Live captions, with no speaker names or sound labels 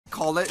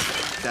call it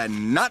the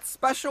not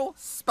special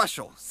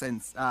special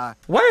since,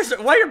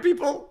 Why are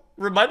people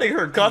reminding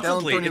her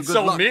constantly? It's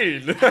so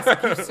mean. The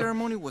execution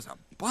ceremony was a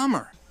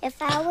bummer.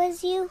 If I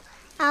was you,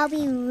 I'll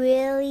be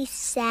really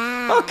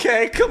sad.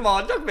 Okay, come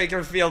on, don't make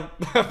her feel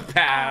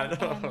bad.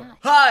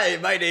 Hi,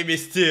 my name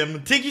is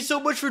Tim. Thank you so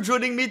much for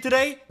joining me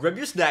today. Grab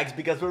your snacks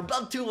because we're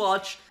about to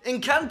watch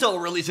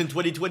Encanto, released in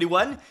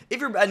 2021. If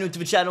you're brand new to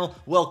the channel,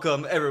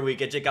 welcome. Every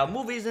week I check out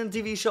movies and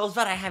TV shows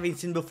that I haven't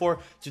seen before.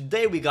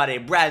 Today we got a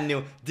brand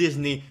new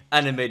Disney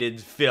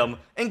animated film,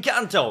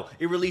 Encanto.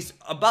 It released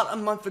about a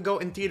month ago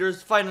in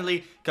theaters,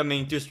 finally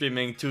coming to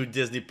streaming to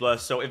Disney+.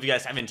 So if you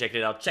guys haven't checked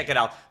it out, check it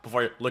out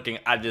before looking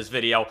at this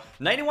video.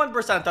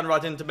 91% on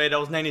Rotten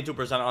Tomatoes,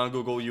 92% on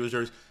Google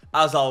users.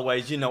 As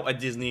always, you know, a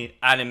Disney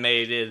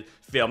animated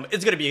film.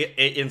 It's gonna be an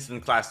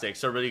instant classic,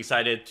 so really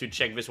excited to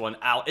check this one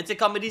out. It's a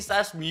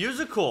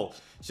comedy/musical,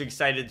 so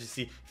excited to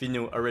see the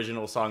new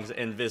original songs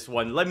in this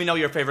one. Let me know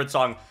your favorite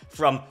song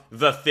from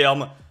the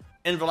film.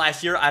 In the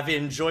last year, I've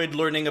enjoyed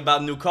learning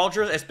about new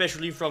cultures,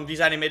 especially from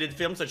these animated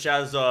films such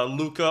as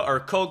Luca or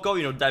Coco,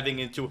 you know, diving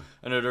into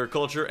another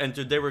culture. And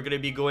today we're gonna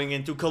be going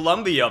into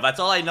Colombia. That's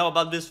all I know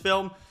about this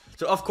film.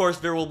 So of course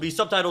there will be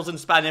subtitles in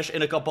Spanish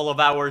in a couple of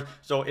hours.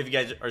 So if you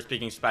guys are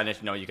speaking Spanish,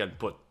 you know, you can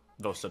put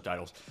those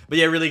subtitles. But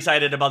yeah, really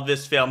excited about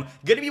this film.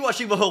 Gonna be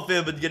watching the whole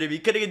film, but gonna be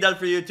cutting it down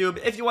for YouTube.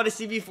 If you want to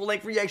see the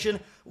full-length reaction,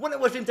 want to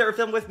watch the entire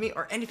film with me,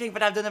 or anything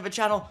that I've done on the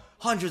channel,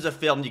 hundreds of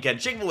films, you can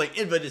check the link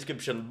in the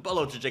description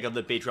below to check out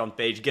the Patreon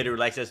page, get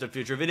early access to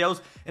future videos,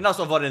 and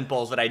also vote in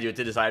polls that I do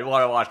to decide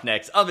what I watch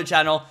next on the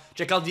channel.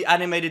 Check out the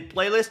animated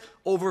playlist.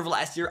 Over the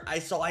last year, I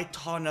saw a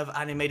ton of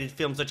animated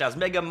films such as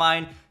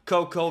Megamind,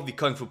 Coco, the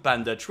Kung Fu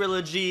Panda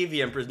trilogy,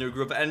 The Emperor's New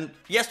Groove, and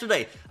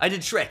yesterday I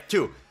did Shrek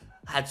too.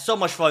 I had so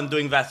much fun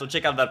doing that, so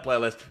check out that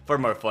playlist for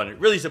more fun. It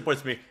really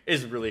supports me,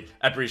 is really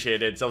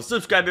appreciated. So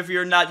subscribe if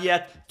you're not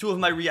yet. Two of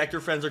my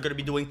reactor friends are going to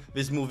be doing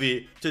this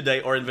movie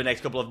today or in the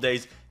next couple of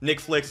days. Nick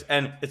Flicks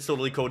and It's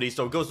Totally Cody,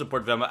 so go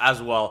support them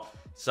as well.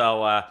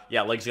 So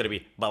yeah, link's going to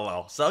be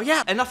below. So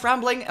yeah, enough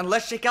rambling and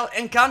let's check out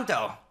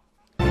Encanto.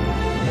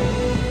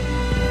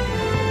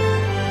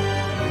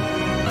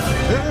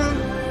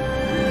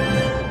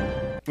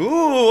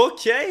 Ooh,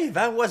 okay,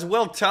 that was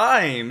well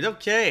timed.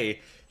 Okay.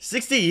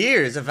 60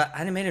 years of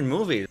animated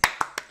movies.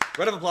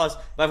 Round of applause.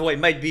 By the way,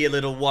 might be a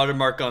little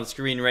watermark on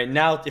screen right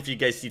now. If you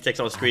guys see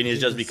text on screen,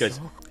 it's just because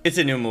it's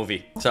a new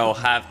movie. So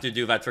have to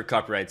do that for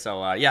copyright.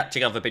 So yeah,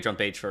 check out the Patreon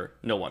page for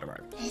no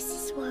watermark. This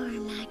is where our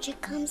magic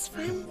comes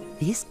from?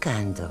 This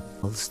candle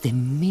holds the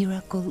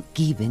miracle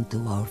given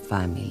to our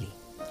family.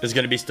 It's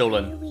gonna be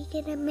stolen. Where do we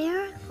get a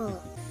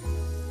miracle?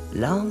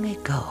 Long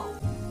ago,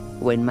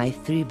 when my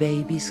 3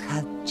 babies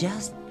had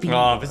just been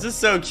Oh, this is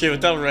so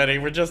cute already.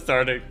 We're just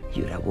starting.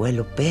 your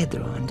abuelo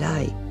Pedro and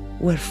I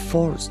were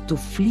forced to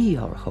flee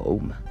our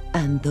home.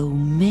 And though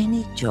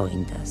many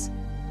joined us,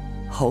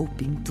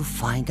 hoping to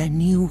find a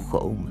new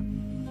home,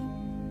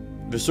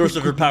 The source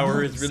of her could power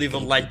not is really the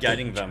escape light the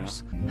guiding them.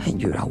 dangers,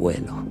 and your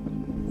abuelo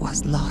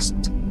was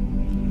lost.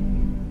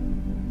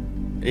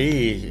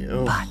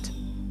 Ew. But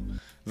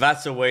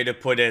That's a way to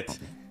put it.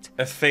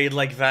 A fade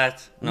like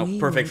that? No,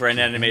 perfect for an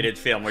animated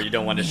film where you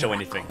don't want to show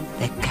anything.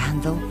 the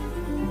candle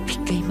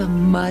became a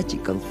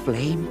magical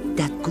flame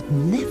that could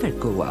never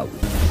go out,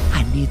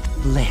 and it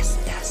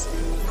blessed us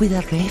with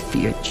a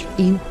refuge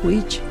in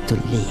which to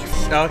live.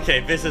 Okay,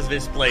 this is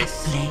this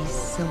place.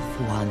 Place of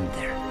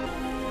wonder,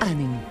 an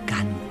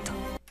encanto.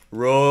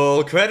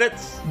 Roll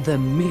credits. The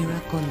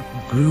miracle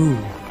grew.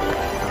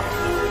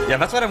 Yeah,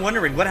 that's what I'm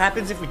wondering. What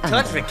happens if we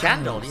touch the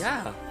candle?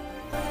 Yeah.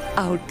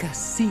 Our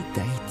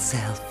casita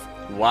itself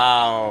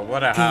Wow,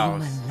 what a came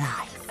house.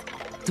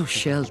 alive to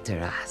shelter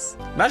us.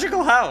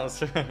 Magical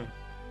house.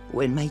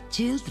 When my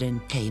children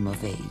came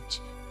of age,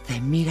 the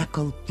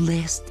miracle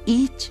blessed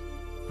each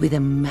with a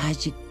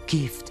magic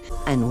gift.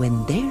 And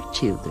when their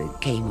children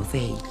came of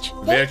age,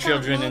 Their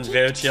children and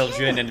their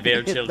children and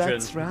their children.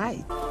 that's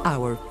right,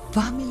 our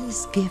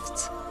family's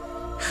gifts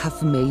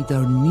have made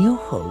our new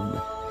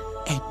home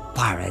a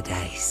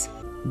paradise.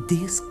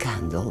 This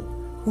candle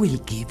will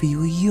give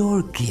you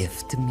your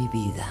gift, mi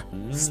vida.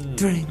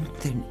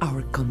 Strengthen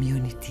our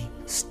community.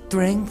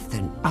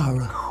 Strengthen our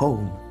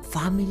home.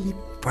 Family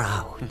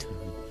proud.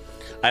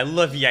 I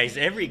love you guys.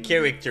 Every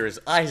character's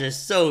eyes are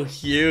so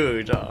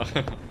huge. Oh.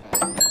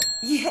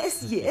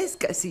 Yes, yes,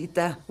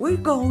 casita.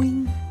 We're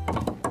going.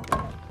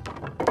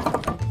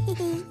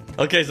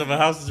 Okay, so the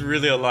house is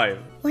really alive.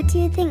 What do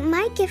you think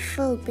my gift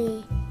will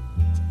be?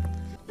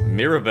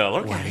 Mirabel,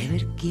 okay.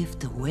 Whatever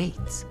gift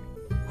awaits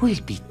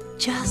will be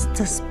just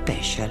as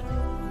special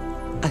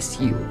as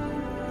you.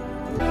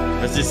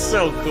 This is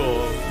so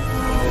cool.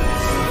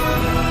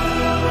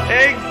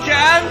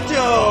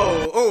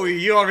 Encanto! Oh,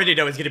 you already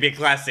know it's gonna be a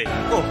classic.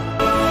 Oh.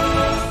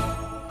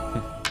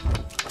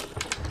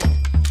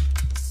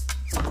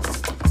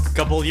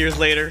 Couple years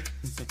later.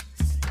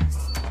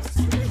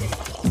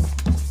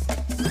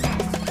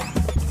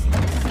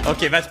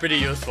 Okay, that's pretty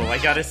useful, I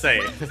gotta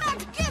say.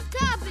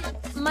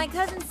 My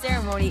cousin's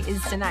ceremony is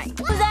tonight.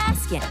 Who's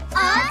asking?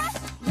 Us?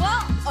 What?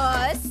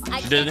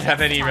 She doesn't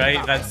have any,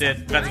 right? That's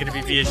it. That's gonna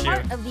be the issue.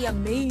 Of the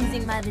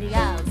amazing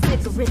Madrigals.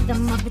 It's a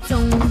rhythm of its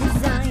own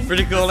design.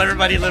 Pretty cool,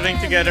 everybody living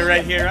together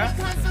right here, huh?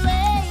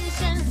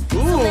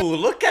 Ooh,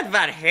 look at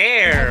that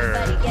hair.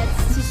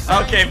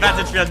 Okay,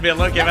 that's a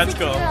treadmill. Okay, that's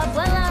cool.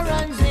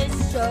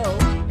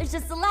 There's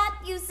just a lot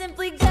you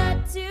simply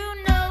got to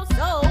know.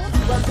 So,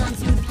 welcome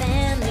to the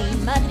family,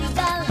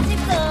 Madrigal.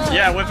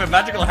 Yeah, with a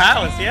magical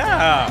house,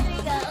 yeah.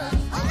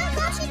 Oh my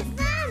gosh, it's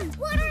them!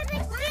 What are the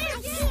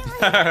gifts?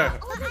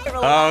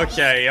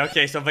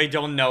 Okay, so they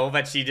don't know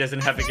that she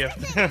doesn't have a gift.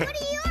 What are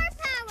your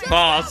powers?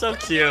 Oh, so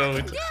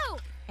cute.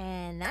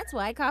 And that's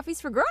why coffee's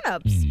for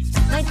grown-ups.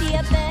 Might be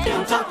a bed.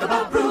 Don't talk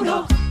about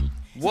Bruno.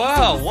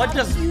 Whoa, what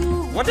does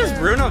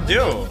Bruno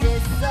do?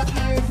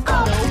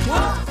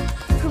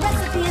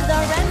 Recipes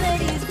are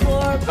remedies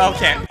for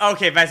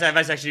Okay, that's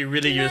actually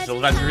really useful.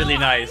 That's really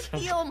nice.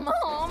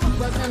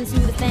 Welcome to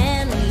the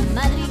family,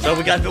 Madrigal. So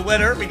we got the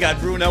winner, we got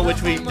Bruno,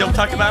 which we don't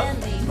talk about.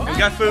 We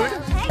got food.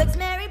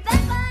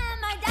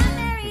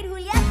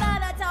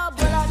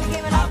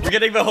 We're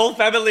getting the whole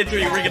family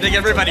tree. We're getting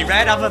everybody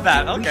right off the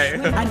bat. Okay.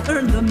 And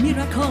earn the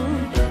miracle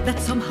that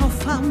somehow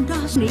found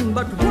us. Name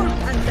but work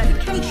and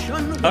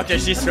dedication. Okay,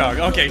 she's strong.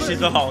 Okay, she's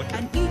the Hulk.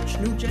 And each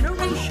new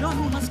generation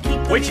must keep.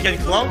 Wait, she can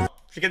clone?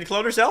 She can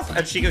clone herself?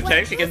 And she can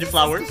do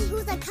flowers?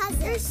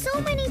 There's so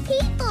many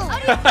people.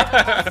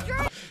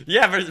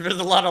 Yeah, there's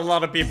a lot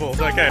of people.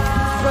 Okay.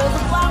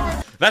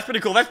 That's pretty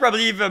cool. That's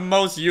probably the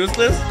most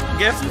useless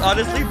gift,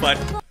 honestly, but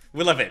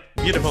we love it.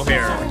 Beautiful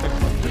hair.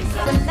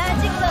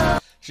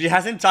 She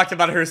hasn't talked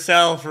about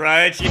herself,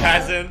 right? She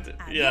hasn't.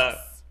 Yeah.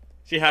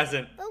 She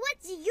hasn't. But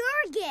what's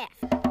your gift?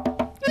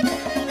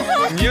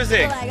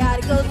 Music.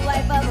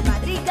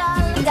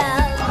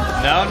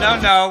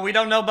 No. We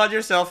don't know about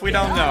yourself. We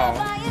don't know.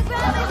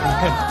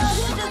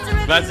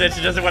 That's it.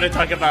 She doesn't want to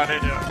talk about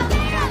it.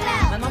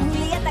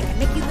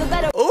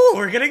 Oh,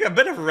 we're getting a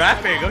bit of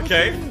rapping.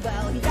 Okay.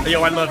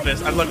 Yo, I love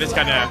this. I love this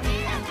kind of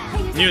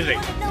music.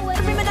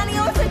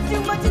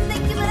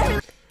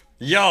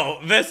 Yo,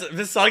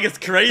 this song is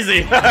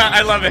crazy.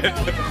 I love it.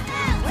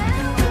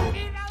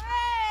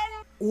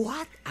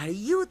 What are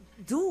you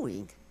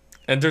doing?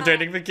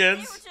 Entertaining the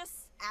kids? We were just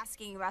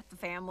asking about the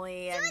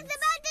family and... She was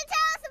about to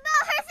tell us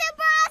about her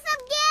super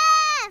awesome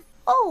gift!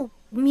 Oh,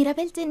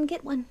 Mirabel didn't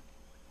get one.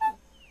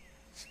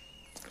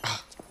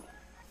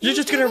 You're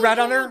just gonna rat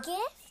on her?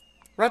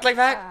 Rat like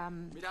that?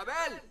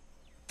 Mirabel!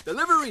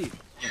 Delivery!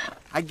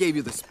 I gave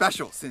you the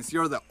special since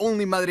you're the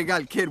only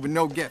Madrigal kid with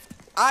no gift.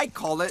 I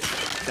call it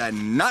the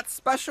not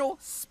special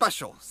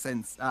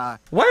since,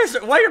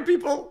 Why are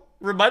people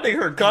reminding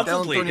her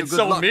constantly? Antonio, It's good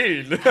so luck.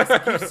 mean. The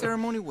gift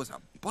ceremony was a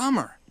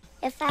bummer.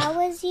 If I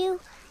was you,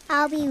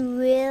 I'll be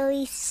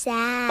really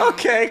sad.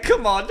 Okay,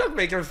 come on, don't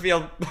make her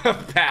feel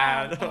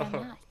bad.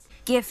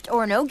 Gift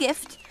or no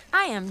gift,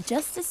 I am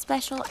just as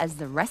special as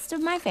the rest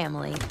of my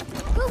family.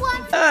 Who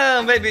wants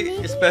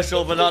Maybe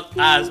special, but not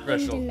as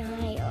special.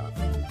 denial?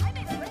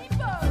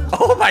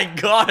 Oh my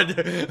god,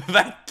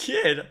 that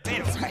kid.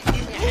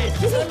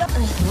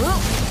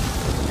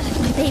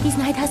 My baby's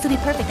night has to be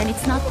perfect, and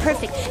it's not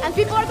perfect. And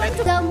people are going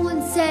to...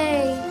 Someone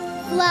say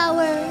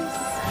flowers.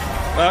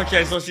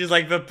 Okay, so she's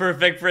like the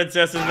perfect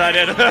princess, is that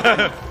it?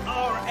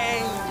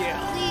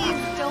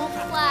 Please don't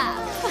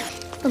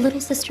clap. A little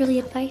sisterly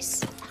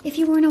advice. If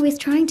you weren't always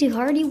trying too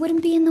hard, you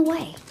wouldn't be in the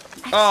way.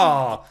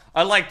 Oh,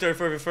 I liked her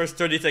for the first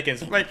 30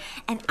 seconds.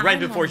 Right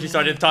before she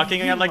started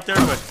talking, I liked her,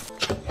 but...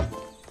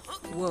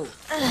 Whoa.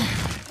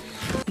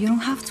 You don't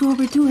have to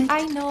overdo it.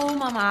 I know,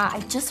 Mama.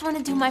 I just want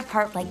to do my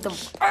part like the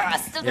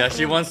rest of Yeah,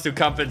 she wants to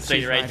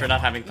compensate, right, for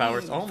not having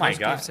powers. Oh my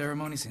god. First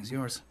ceremony since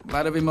yours. A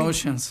lot of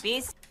emotions.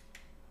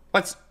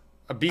 What's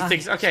a bee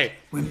sticks? Okay,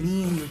 When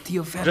me and your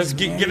Tio Fed just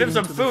give him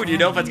some food, you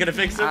know, if that's gonna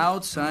fix him.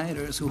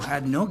 outsiders who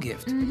had no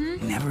gift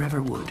never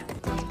ever would.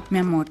 Mi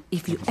amor,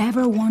 if you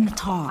ever want to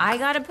talk, I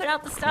gotta put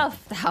out the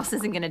stuff. The house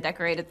isn't gonna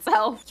decorate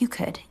itself. You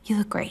could. You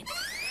look great.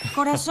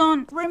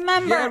 Corazon,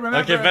 remember.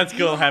 Okay, that's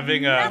cool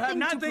having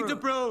Nothing to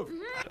prove.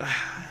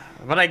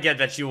 But I get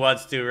that she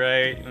wants to,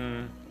 right?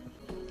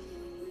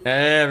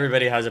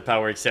 Everybody has a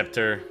power except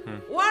her.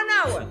 1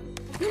 hour.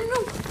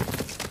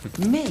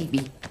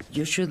 Maybe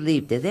you should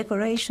leave the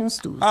decorations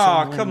to Oh,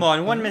 someone come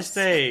on, one else.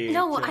 mistake.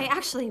 No, I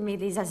actually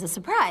made these as a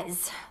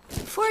surprise.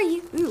 For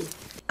you.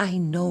 I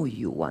know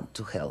you want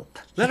to help.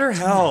 Let her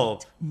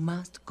help.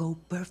 Must go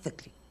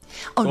perfectly.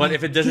 What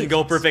if it doesn't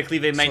go perfectly?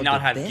 They might So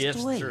not the have best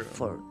gifts. way True.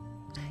 for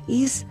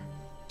is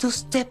to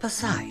step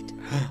aside.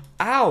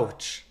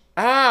 Ouch!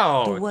 Do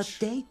Ouch! what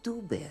they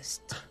do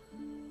best.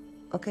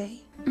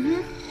 Okay?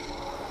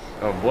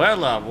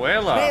 Abuela.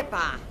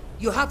 Pepa,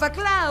 you have a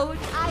cloud.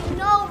 I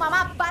know,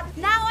 Mama, but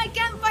now I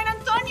can't find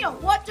Antonio.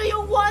 What do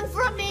you want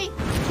from me?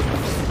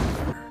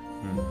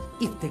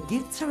 If the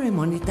gift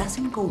ceremony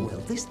doesn't go well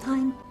this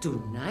time,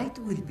 tonight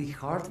will be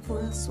hard for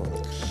us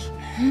all.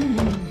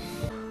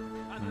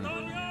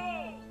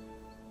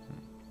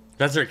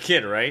 That's her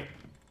kid, right?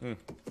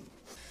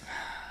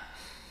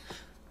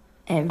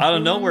 I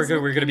don't know where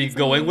we're gonna be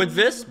going with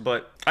this,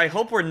 but I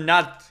hope we're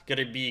not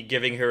gonna be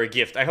giving her a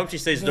gift. I hope she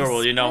stays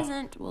normal, you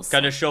know?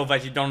 Kind of show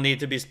that you don't need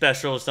to be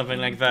special or something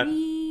like that.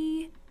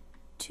 3,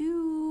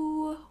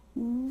 2,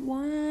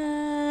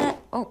 1.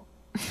 Oh.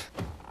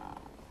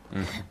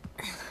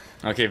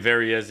 Okay,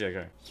 very easy.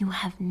 Okay. You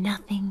have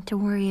nothing to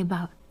worry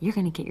about. You're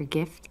gonna get your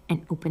gift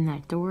and open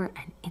that door,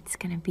 and it's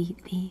gonna be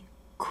the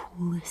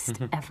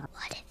coolest ever.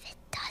 What if it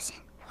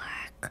doesn't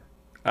work?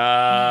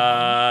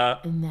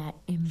 In that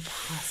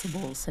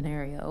impossible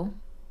scenario,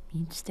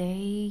 you'd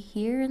stay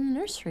here in the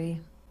nursery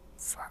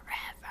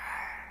forever,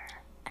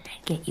 and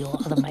I'd get you all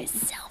to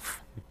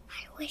myself.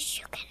 I wish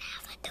you could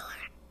have a door.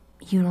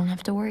 You don't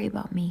have to worry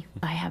about me.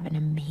 I have an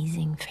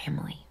amazing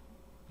family.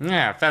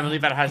 Yeah, family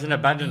that hasn't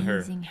abandoned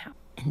her.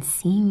 And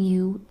seeing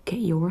you get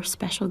your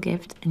special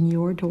gift and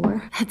your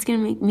door, that's gonna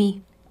make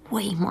me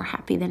way more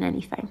happy than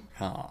anything.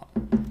 Aww.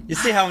 You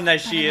see how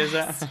nice she is?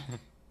 I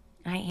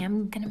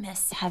am gonna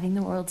miss having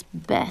the world's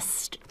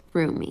best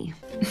roomie.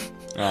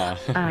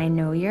 I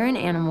know you're an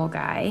animal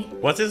guy.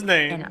 What's his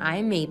name? And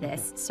I made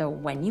this, so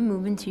when you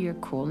move into your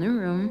cool new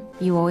room,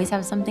 you always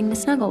have something to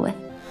snuggle with.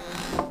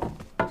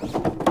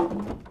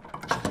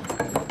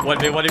 What,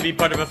 they want to be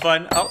part of a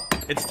fun? Oh,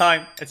 it's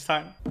time. It's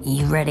time.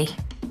 You ready?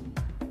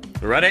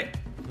 Ready?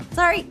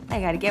 Sorry, I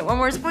gotta get one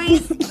more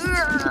squeeze.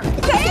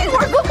 Okay,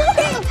 we're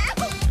going.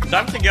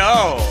 Time to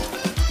go.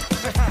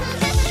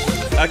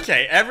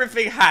 Okay,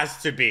 everything has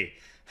to be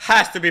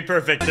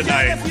perfect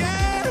tonight.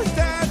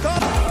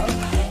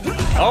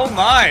 Oh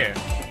my!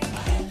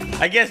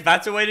 I guess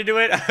that's a way to do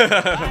it.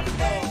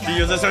 She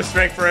uses her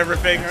strength for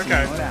everything.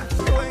 Okay.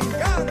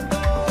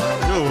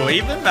 Ooh,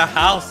 even the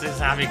house is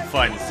having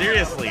fun.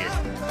 Seriously.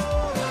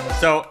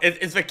 So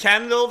it's the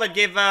candle that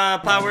gave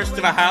powers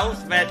to the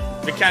house that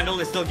the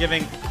candle is still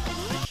giving.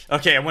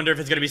 Okay, I wonder if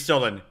it's gonna be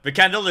stolen. The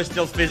candle is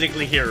still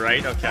physically here,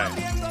 right? Okay.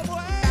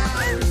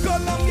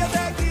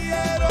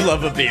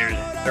 Love a beard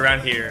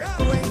around here.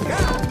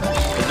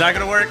 It's not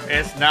gonna work.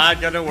 It's not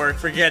gonna work.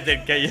 Forget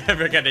it.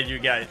 Forget it, you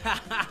guys.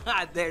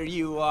 There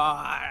you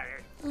are.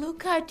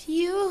 Look at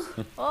you,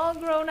 all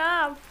grown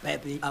up.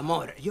 Baby,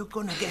 amor, you're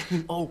gonna get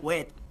me all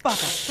wet.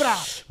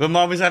 The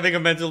mom is having a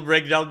mental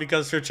breakdown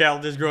because her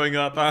child is growing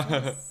up.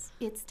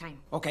 It's time.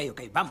 Okay,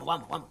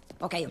 vamos.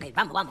 Okay,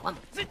 vamos.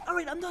 All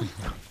right, I'm done.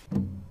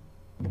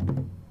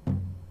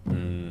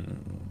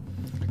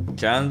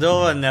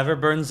 Candle never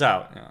burns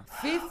out. Yeah.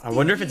 I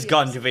wonder if it's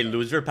gone. Do they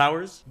lose their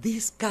powers?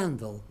 This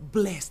candle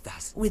blessed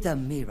us with a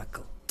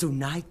miracle.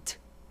 Tonight,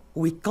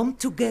 we come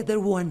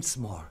together once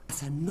more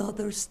as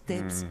another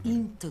steps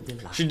into the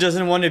light. She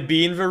doesn't want to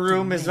be in the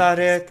room, is that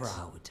it?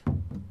 Proud.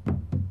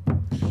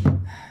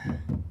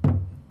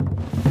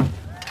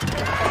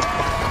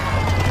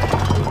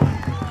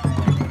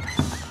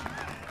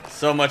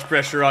 So much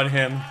pressure on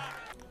him.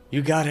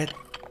 You got it.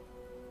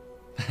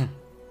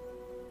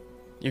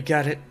 You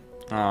got it.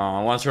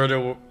 Aw, wants her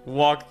to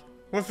walk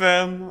with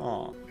him.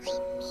 Aw.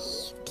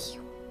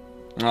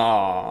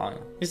 Aw.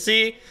 You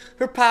see?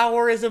 Her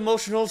power is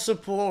emotional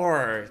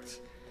support.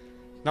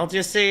 Don't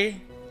you see?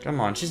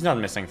 Come on, she's not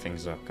messing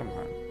things up. Come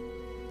on.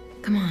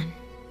 Come on.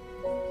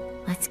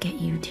 Let's get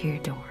you to your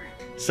door.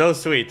 So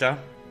sweet, huh?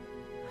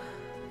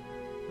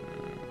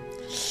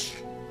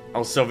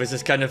 Also, this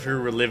is kind of her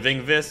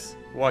reliving this,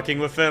 walking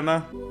with him,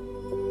 huh?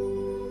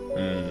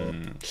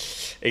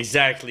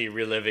 Exactly,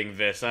 reliving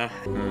this, huh?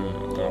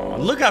 Oh,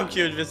 look how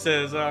cute this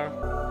is, huh?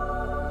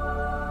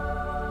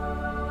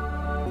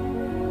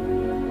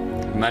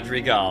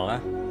 Madrigal, huh?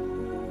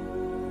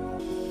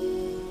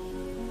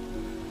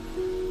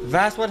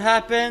 That's what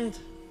happened?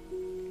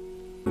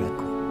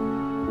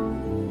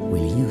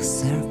 Will you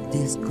serve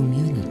this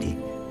community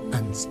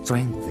and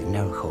strengthen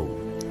our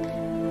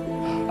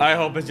home? I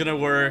hope it's gonna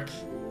work.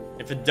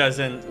 If it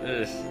doesn't,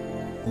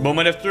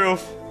 moment of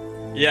truth.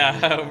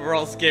 Yeah, we're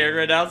all scared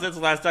right now since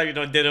last time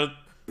didn't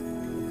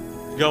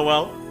go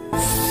well.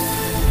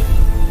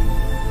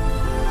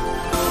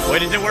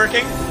 Wait, is it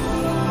working?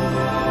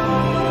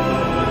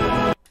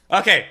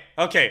 Okay,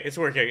 it's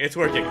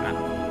working.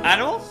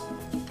 Animals?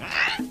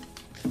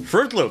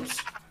 Fruit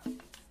Loops.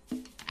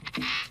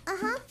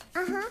 I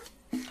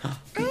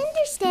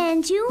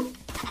understand you.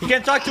 You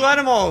can talk to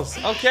animals.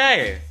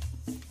 Okay,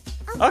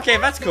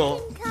 that's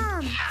cool.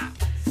 Come.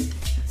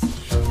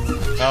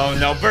 Oh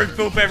no, bird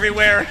poop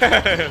everywhere.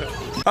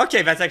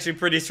 Okay, that's actually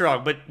pretty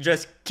strong, but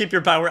just keep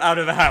your power out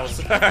of the house.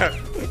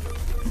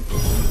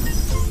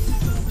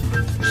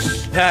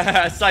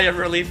 Sigh of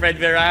relief right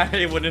there.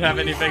 I wouldn't have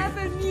anything. Have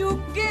a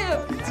new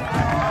gift.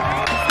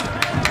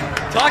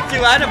 Talk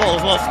to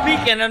animals. Well,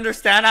 speak and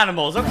understand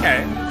animals.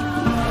 Okay.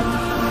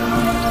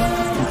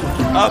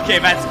 Okay,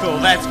 that's cool.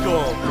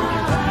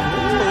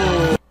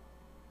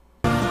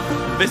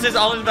 Ooh. This is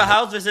all in the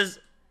house. This is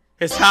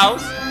his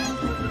house.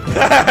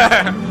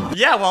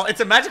 Yeah, well, it's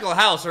a magical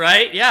house,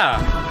 right? Yeah,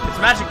 it's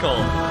magical.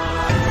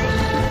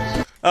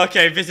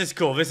 Okay, this is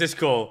cool.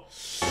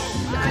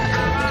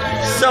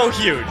 So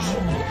huge.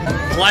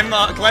 Climb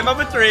up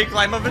a tree.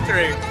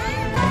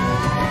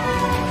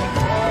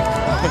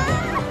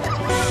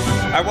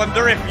 I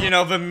wonder if, you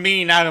know, the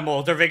mean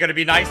animals, are they gonna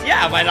be nice?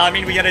 Yeah, well, I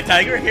mean, we got a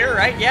tiger here,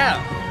 right? Yeah.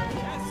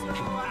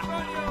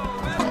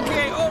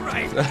 Okay,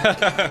 alright.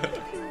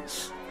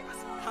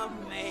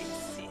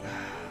 Amazing.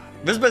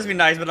 This must be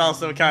nice, but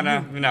also kind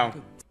of, you know,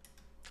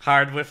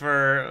 hard with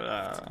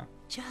her.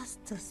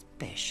 Just as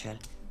special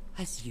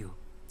as you.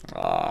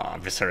 Oh,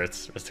 this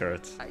hurts. This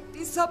hurts.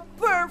 It's a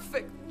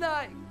perfect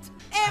night.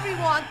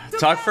 Everyone,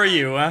 Talk for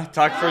you, huh?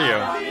 Talk for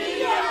you.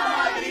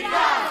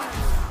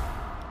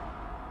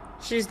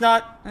 She's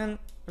not in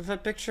the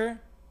picture?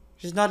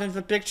 She's not in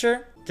the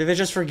picture? Did they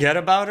just forget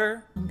about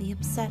her? Don't be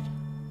upset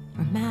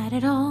or mad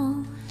at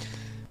all.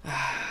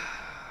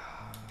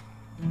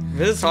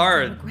 This is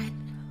hard. Regret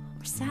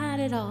or sad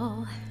at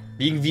all.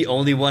 Being the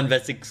only one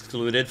that's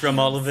excluded from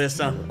all of this,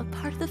 huh? A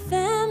part of the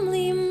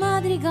family,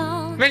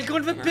 Madrigal. Man, go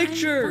in the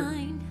picture!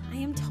 I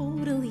am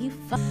totally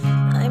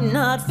fine. I'm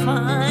not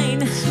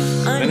fine.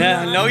 I'm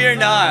No, you're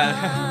not.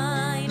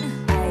 fine.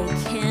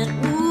 I can't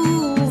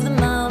move the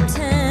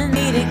mountain,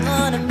 waiting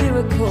on a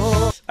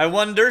miracle. I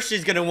wonder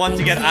she's gonna want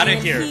to get out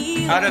of here.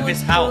 Out of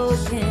this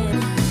house.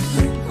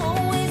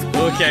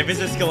 Okay,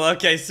 this is cool.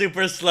 Okay,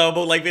 super slow,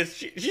 but like this.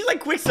 She's like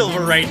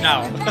Quicksilver right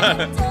now.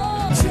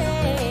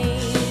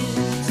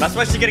 That's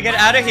why she's gonna get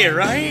out of here,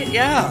 right?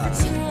 Yeah.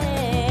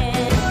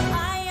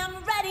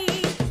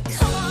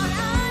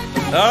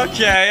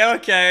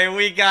 Okay,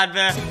 we got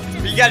the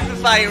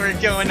firework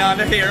going on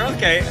here.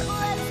 Okay.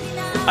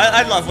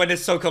 I love when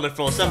it's so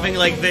colorful. Something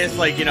like this,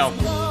 like, you know,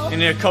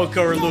 in a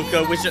Coco or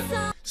Luca, which is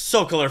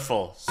so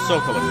colorful. So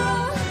colorful.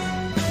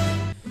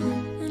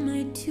 Am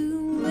I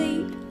too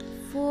late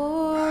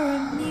for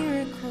a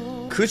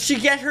miracle? Could she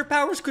get her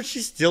powers? Could she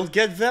still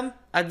get them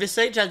at this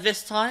age, at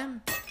this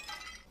time?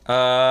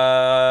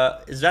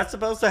 Is that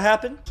supposed to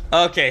happen?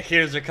 Okay,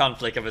 here's the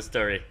conflict of a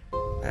story.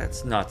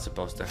 That's not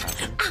supposed to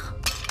happen. Ow.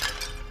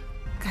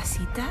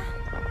 Casita?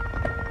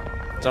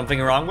 Something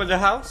wrong with the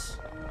house?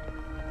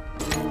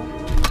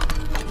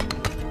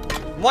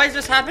 Why is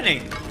this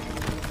happening?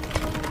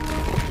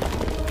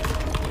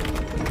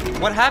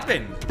 What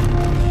happened?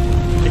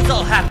 It's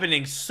all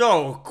happening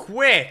so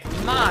quick.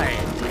 My.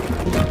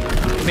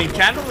 I mean,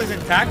 Candle is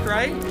intact,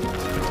 right?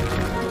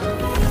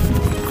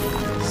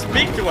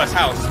 Speak to us,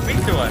 house. Speak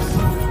to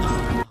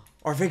us.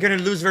 Are they gonna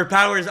lose their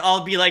powers?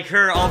 I'll be like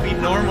her. I'll be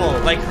normal,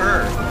 like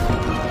her.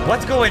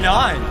 What's going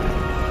on?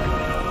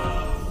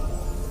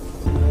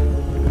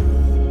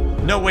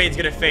 No way it's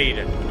gonna fade.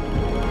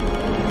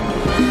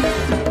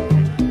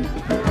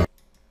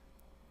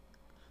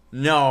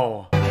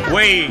 No.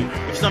 Wait.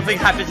 If something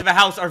happens to the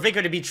house, are they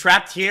gonna be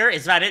trapped here?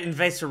 Is that it in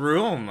this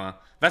room?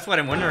 That's what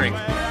I'm wondering. The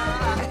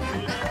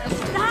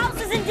house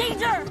is in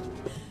danger!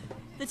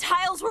 The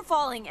tiles were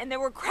falling and there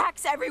were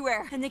cracks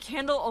everywhere, and the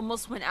candle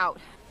almost went out.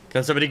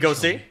 Can somebody go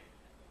see?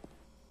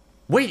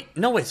 Wait,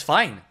 no, it's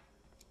fine.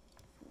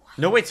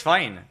 No, it's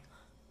fine.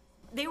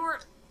 They were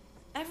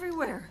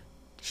everywhere.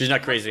 She's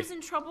not crazy. I was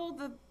in trouble.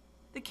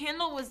 The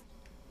candle was...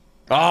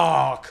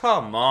 Oh,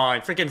 come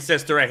on. Freaking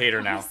sister, I hate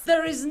her now.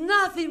 There is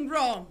nothing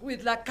wrong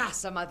with La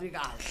Casa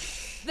Madrigal.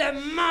 The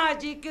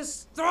magic is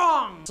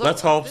strong.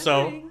 Let's hope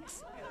so.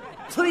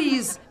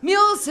 Please,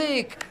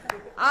 music.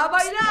 A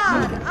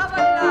bailar, a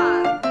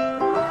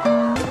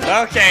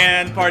bailar. Okay,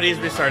 and party's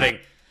restarting.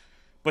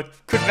 But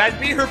could that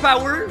be her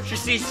power? She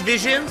sees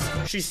visions.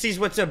 She sees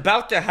what's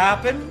about to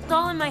happen. It's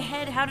all in my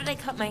head. How did I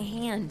cut my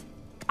hand?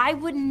 I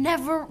would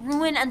never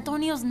ruin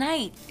Antonio's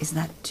night. Is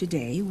that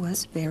today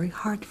was very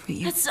hard for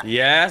you?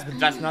 Yes, but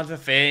that's not the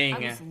thing.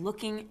 I was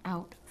looking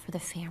out for the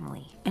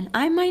family. And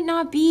I might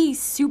not be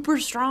super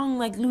strong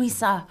like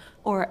Luisa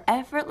or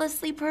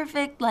effortlessly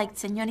perfect like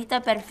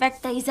Señorita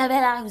Perfecta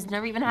Isabela, who's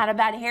never even had a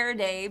bad hair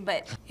day,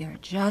 but... You're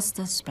just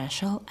as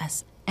special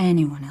as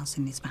anyone else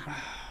in this family.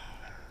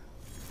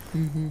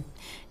 Mm-hmm.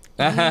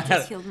 You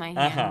just healed my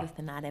hand with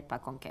an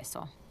arepa con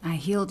queso. I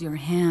healed your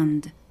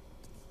hand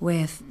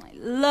with my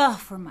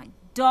love for my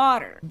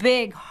daughter.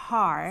 Big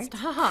heart,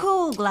 Stop.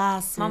 cool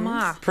glasses.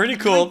 Mama. Pretty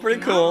cool, pretty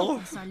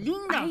cool.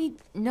 I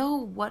know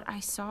what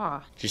I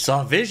saw. She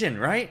saw a vision,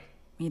 right?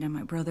 Mira,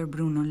 my brother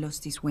Bruno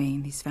lost his way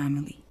in his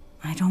family.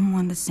 I don't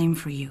want the same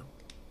for you.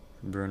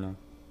 Bruno.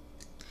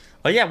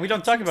 Oh yeah, we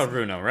don't talk about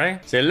Bruno,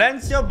 right?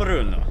 Silencio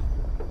Bruno.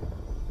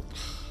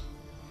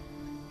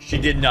 She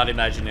did not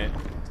imagine it.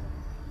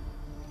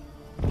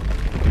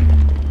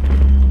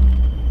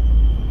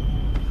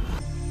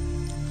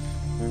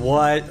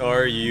 What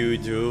are you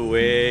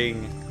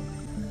doing?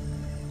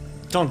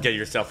 Don't get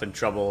yourself in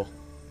trouble.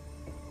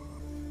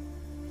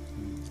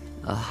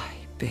 Ay,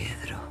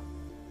 Pedro.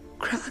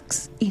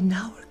 Cracks in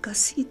our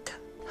casita.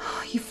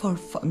 If our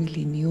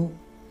family knew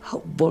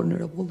how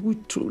vulnerable we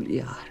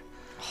truly are.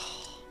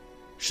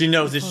 She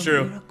knows it's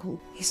true.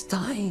 Miracle is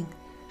dying.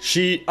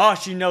 She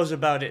knows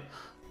about it.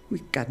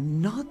 We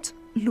cannot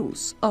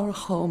lose our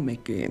home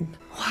again.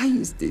 Why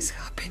is this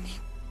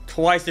happening?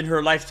 Twice in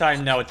her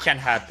lifetime now, it can't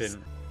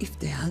happen. If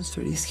the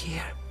answer is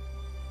here,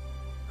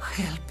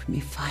 help me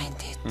find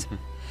it.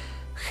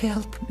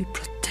 Help me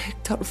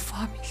protect our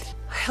family.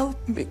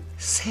 Help me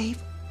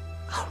save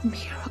our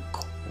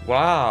miracle.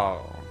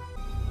 Wow.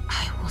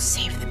 I will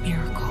save the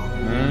miracle.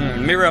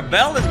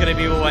 Mirabel is gonna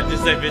be the one to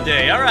save the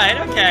day. Alright,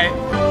 okay.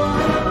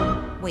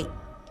 Wait,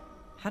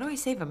 how do I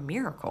save a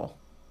miracle?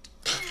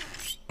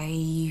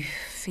 I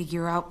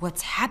figure out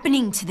what's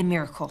happening to the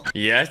miracle.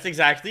 Yes,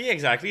 exactly.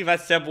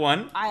 That's step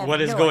one. What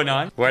is going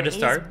on? Where to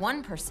start? There is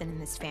one person in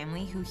this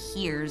family who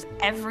hears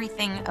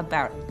everything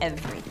about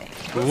everything.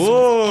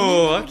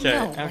 Whoa, okay.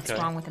 What's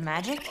wrong with the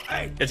magic?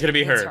 It's gonna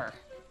be her.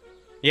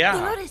 Yeah.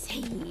 Dolores,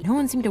 hey. No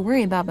one seemed to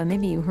worry about, but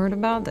maybe you heard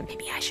about that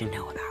maybe I should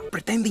know about.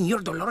 Pretending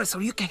you're Dolores so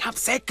you can have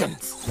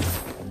seconds.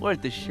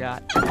 Worth the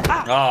shot.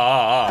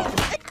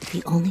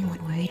 The only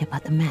one worried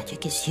about the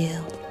magic is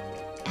you.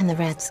 And the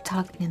rats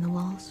talking in the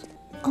walls.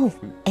 Oh,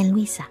 and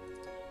Luisa.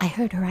 I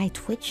heard her eye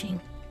twitching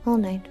all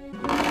night.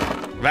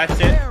 That's it.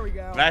 There we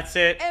go. That's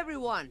it.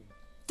 Everyone,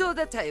 to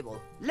the table.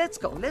 Let's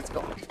go.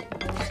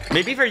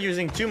 Maybe for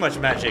using too much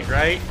magic,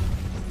 right?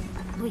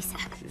 Luisa.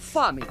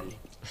 Family,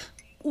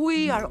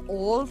 we are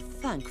all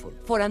thankful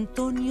for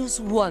Antonio's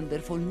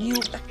wonderful new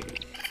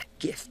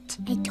gift.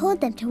 I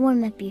told them to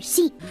warm up your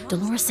seat.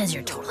 Dolores says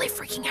you're totally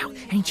freaking out.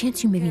 Any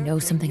chance you maybe know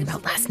something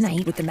about last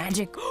night with the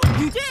magic?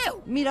 You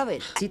do! Mirabel,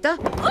 Cita?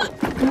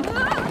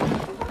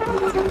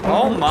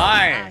 Oh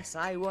my! As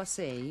I was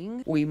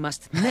saying, we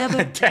must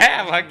never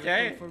Damn,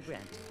 okay. for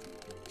granted.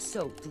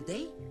 So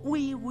today,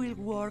 we will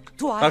work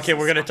twice. Okay,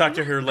 we're gonna talk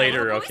to her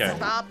later, okay.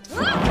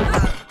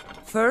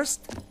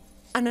 First,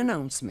 an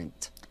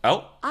announcement.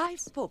 Oh? I've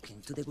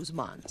spoken to the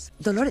Guzmans.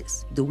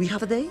 Dolores, do we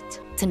have a date?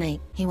 Tonight,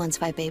 he wants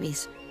 5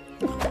 babies.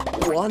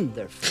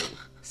 Wonderful.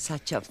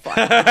 Such a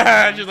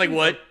fun. She's like,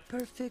 what?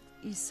 Perfect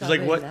Isabella. She's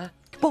like, what?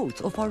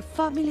 Both of our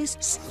families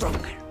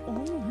stronger.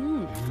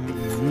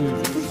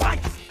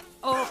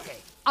 Okay.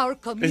 Our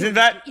community Isn't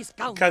that is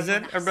counting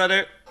cousin on or us.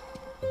 brother?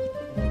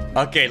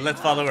 Okay,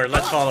 let's follow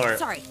her.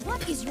 Sorry,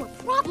 what is your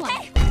problem?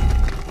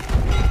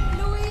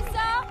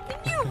 Louisa, can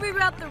you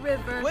reroute the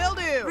river? Will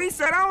do.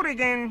 Reset out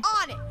again.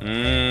 On it.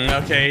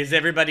 Okay, is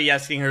everybody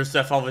asking her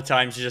stuff all the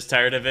time? She's just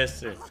tired of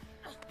this? Or...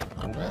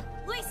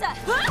 Lisa.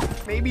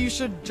 Maybe you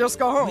should just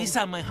go home.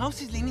 Lisa, my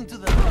house is leaning to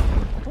the...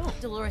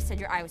 Dolores said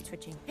your eye was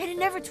twitching. And it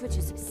never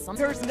twitches if something.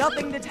 There's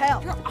nothing to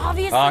tell. You're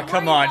obviously Oh,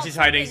 come worried on. about She's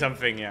hiding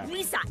something, yeah.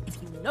 Lisa,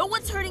 if you know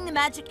what's hurting the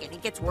magic and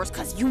it gets worse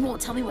because you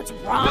won't tell me what's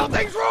wrong.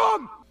 Nothing's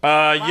wrong!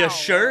 You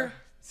sure?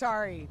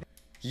 Sorry.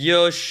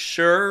 You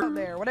sure?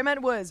 There. What I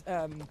meant was,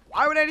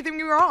 why would anything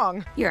be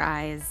wrong? Your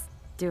eye is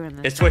doing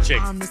this. It's twitching.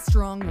 I'm the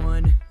strong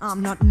one.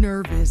 I'm not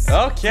nervous.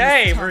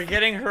 Okay, we're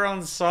getting her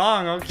own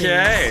song.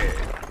 Okay.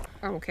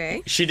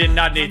 Okay. She did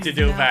not need to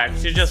do that.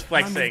 She's just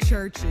flexing.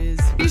 Churches.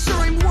 Be sure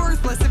I'm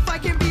worthless if I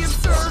can be of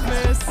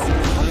service.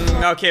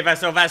 Okay,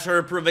 that's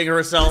her proving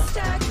herself.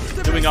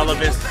 Doing all of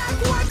this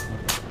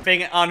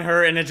thing on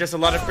her, and it's just a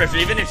lot of pressure.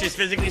 Even if she's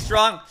physically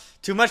strong,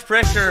 too much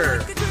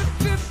pressure.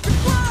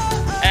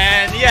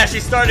 And yeah,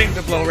 she's starting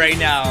to blow right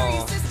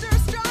now.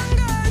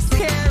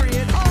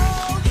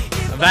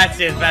 That's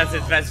it.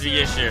 That's the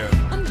issue.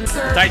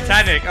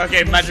 Titanic.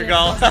 Okay,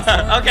 Madrigal.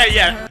 Okay,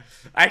 yeah.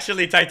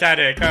 Actually,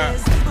 Titanic.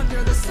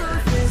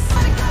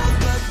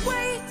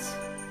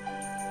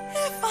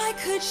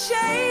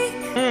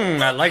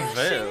 I like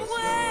this.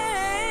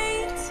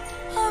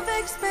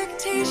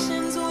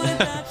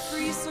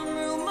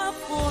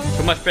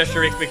 Too much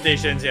pressure,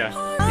 expectations, yeah.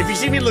 If you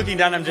see me looking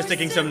down, I'm just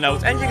taking some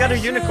notes. And you got a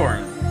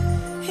unicorn.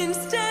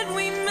 Instead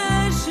we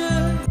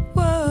measure.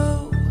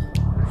 Whoa.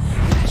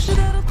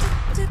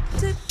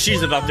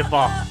 She's about to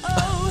pop.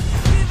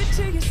 Give it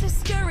to your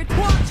sister. It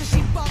watches.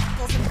 She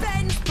buckles and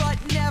bends, but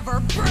never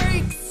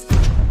breaks.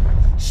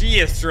 She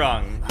is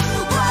strong.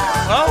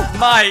 Oh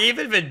my,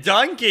 even the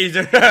donkeys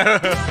are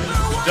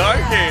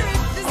donkey.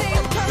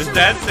 The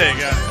dancing.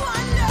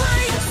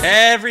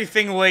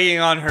 Everything weighing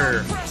on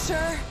her.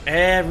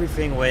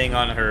 Everything weighing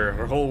on her.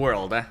 Her whole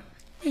world, huh?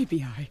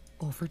 Maybe I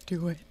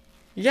overdo it.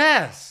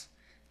 Yes.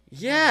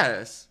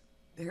 Yes.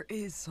 There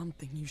is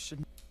something you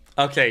should...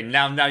 Okay,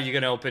 now you're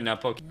gonna open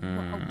up. Okay.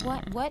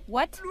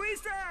 What?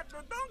 Luisa,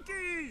 the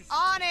donkeys!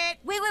 On it.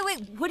 Wait.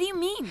 What do you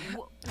mean?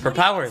 Her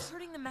powers.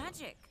 Hurting the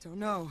magic. Don't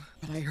know,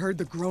 but I heard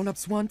the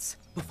grown-ups once,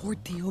 before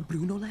Tio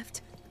Bruno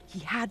left, he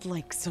had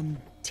like some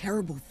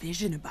terrible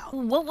vision about...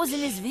 What was in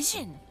his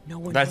vision? No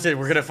one That's knows. it,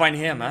 we're gonna find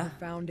him, huh?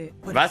 Found it.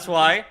 But That's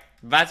why.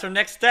 That's our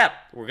next step.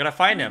 We're gonna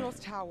find him. Bruno's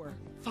tower.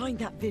 Find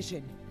that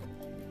vision.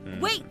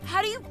 Wait,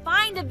 how do you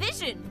find a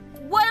vision?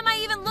 What am I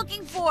even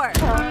looking for?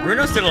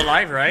 Bruno's still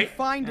alive, right?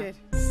 Find it.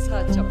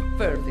 Such a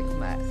perfect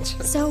match.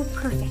 So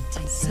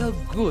perfect. So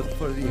good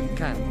for the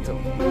Encanto.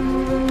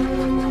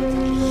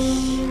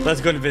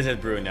 Let's go and visit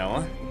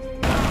Bruno.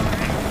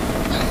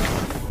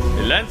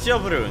 Silencio,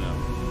 Bruno.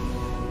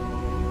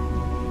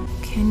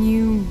 Can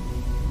you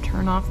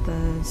turn off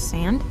the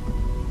sand?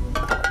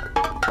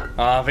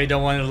 They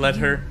don't want to let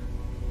her.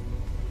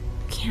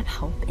 Can't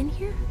help in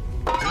here?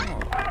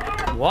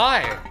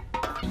 Why?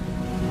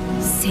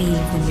 Save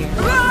the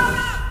miracle.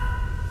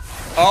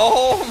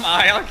 Oh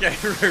my, okay.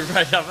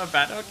 Right off the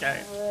bat,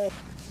 okay.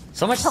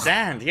 So much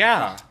sand,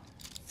 yeah.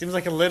 Seems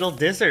like a little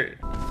desert.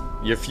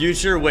 Your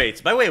future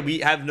waits. By the way, we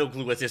have no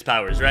clue what's his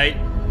powers, right?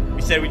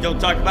 We said we don't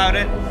talk about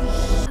it.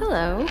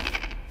 Hello.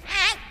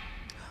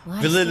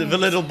 Well, The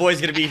little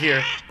boy's gonna be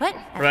here. But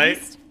at right?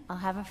 least I'll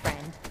have a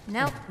friend.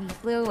 Nope, he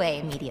flew away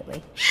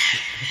immediately.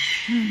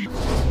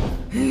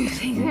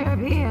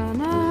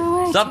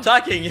 Stop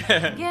talking.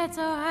 Get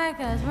so high,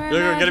 cause we're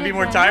You're gonna be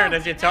more tired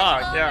as you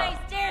talk. Yeah.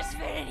 Stairs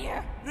fit in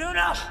here.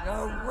 Bruno,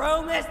 your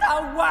room is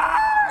the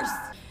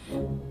worst!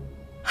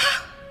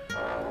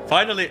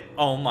 Finally.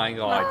 Oh my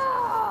god.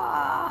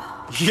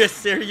 You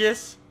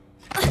serious?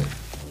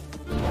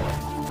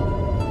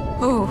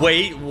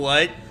 Wait,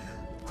 what?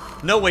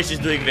 No way she's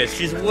doing this.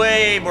 She's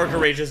way more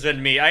courageous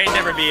than me. I'd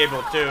never be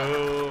able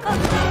to.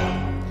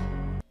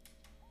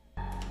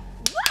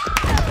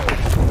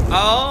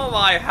 Oh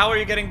my, how are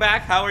you getting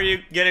back? How are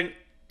you getting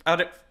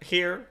out of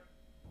here?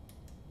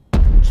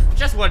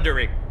 Just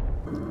wondering.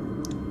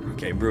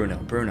 Okay, Bruno.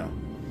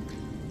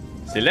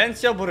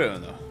 Silencio,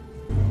 Bruno.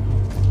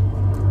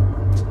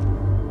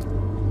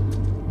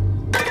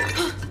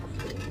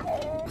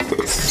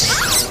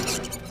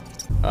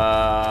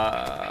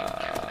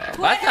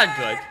 That's not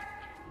good.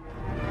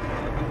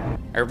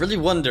 I really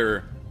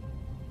wonder,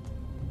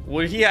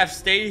 would he have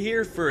stayed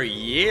here for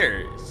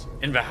years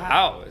in the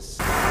house?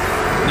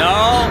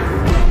 No.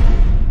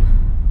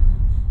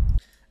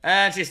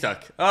 And she's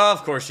stuck.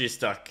 Of course she's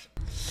stuck.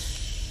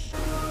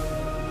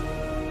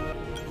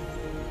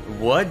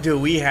 What do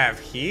we have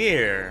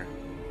here?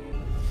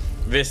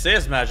 This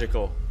is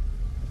magical.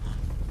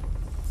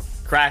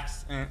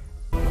 Cracks.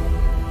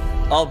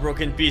 All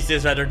broken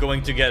pieces that are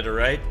going together,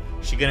 right?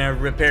 She gonna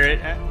repair it?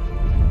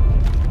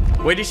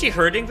 Wait, is she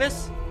hurting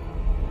this?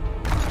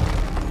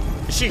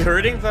 Is she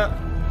hurting the...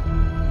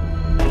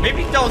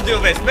 Maybe don't do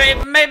this.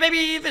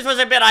 Maybe this was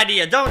a bad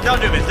idea. Don't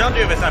do this. Don't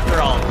do this after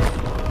all.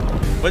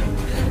 But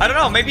I don't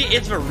know. Maybe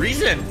it's the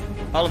reason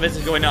all of this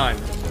is going on.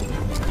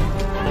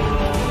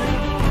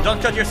 Don't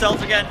cut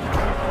yourself again.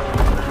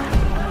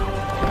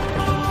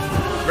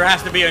 There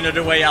has to be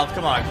another way out.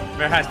 Come on.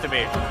 There has to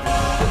be.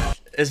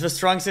 Is the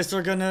strong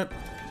sister gonna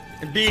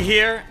be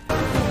here?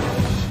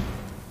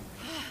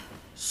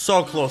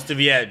 So close to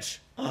the edge.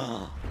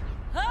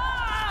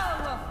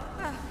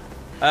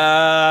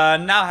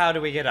 Now how do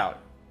we get out?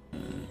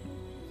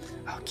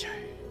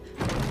 Okay.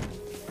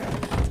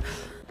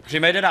 She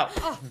made it out.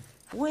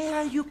 Where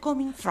are you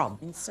coming from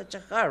in such a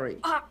hurry?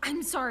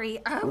 I'm sorry.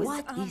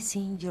 What is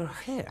in your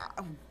hair?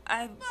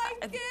 My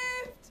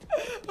gift!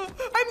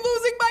 I'm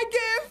losing my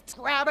gift!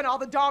 Grabbing all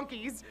the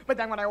donkeys, but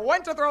then when I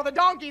went to throw the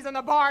donkeys in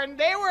the barn,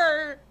 they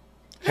were...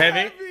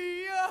 Heavy?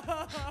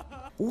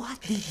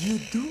 What did you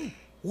do?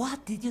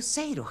 What did you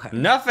say to her?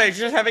 Nothing, she's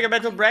just having a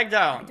mental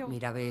breakdown.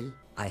 Mirabel,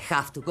 I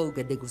have to go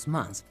get the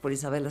Guzmans for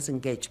Isabella's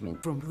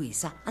engagement from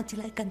Luisa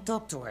until I can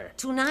talk to her.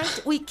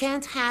 Tonight, we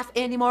can't have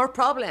any more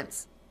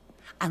problems.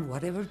 And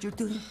whatever you're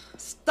doing,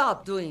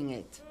 stop doing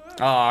it.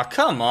 Aw,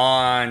 come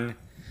on.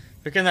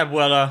 Freaking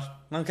abuela.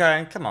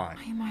 Okay, come on.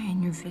 Why am I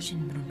in your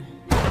vision, Bruno?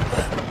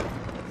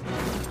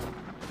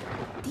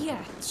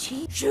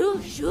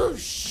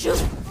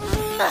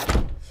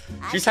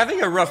 She's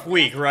having a rough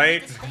week,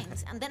 right?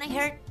 And then I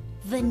heard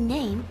the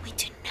name we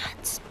do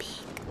not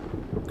speak.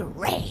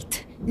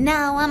 Great.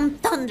 Now I'm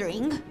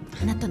thundering.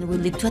 And a thunder will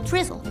lead to a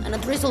drizzle. And a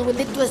drizzle will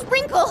lead to a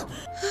sprinkle.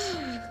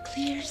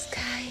 Clear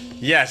sky.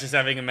 Yeah, she's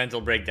having a mental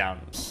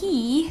breakdown.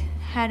 He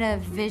had a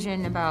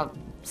vision about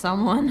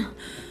someone.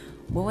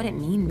 What would it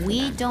mean?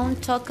 We don't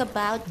talk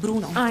about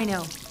Bruno. I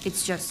know.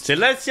 It's just...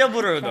 Silencio,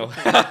 Bruno.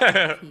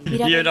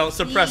 You don't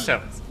suppress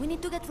him. We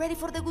need to get ready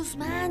for the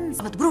Guzmans.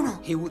 But Bruno,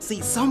 he would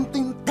see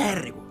something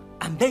terrible.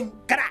 And then,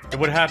 crack!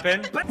 What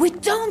happened? We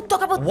don't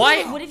talk about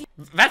Why? Bruno. What if you...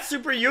 That's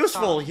super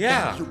useful,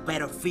 yeah. You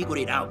better figure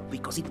it out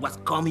because it was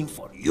coming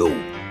for you.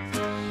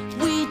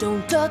 We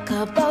don't talk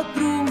about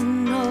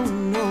Bruno,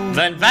 no.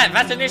 Then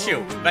that's an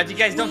issue. That you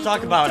guys don't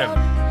talk about him.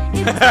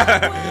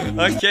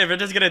 Okay, we're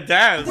just gonna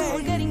dance.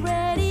 We're getting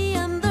ready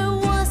and there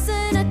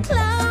wasn't a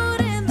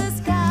cloud in the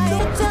sky.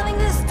 You're telling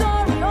this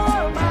story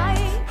or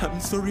mine. I'm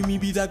sorry, mi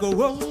vida go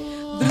on.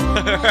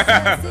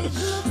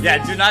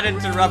 Yeah, do not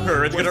interrupt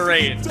her. It's gonna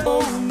rain.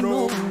 Oh,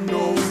 no.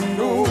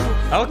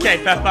 Okay,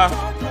 Peppa.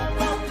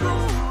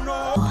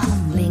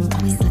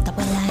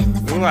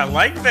 Ooh, I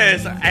like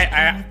this.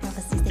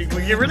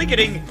 You're really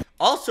getting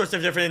all sorts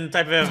of different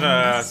type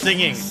of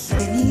singing. Is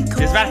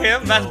that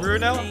him? That's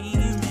Bruno?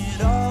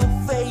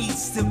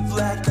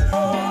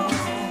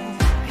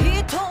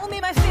 He told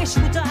me my fish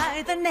would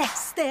die the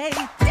next day.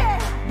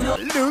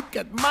 Look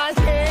at my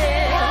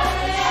hair.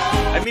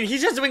 I mean,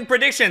 he's just doing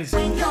predictions.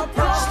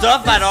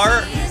 Stuff that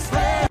are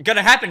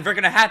gonna happen. They're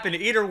gonna happen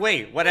either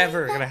way.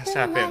 Whatever gonna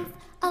happen.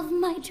 Of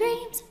my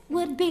dreams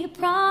would be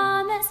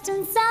promised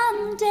and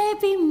someday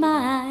be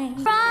mine.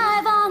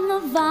 Thrive on the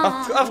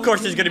vine. Of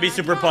course, it's gonna be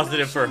super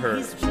positive for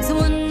her. To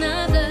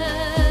another.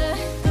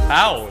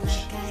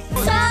 Ouch.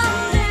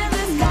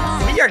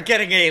 We are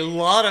getting a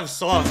lot of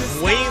songs,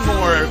 way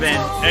more than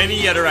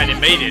any other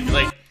animated.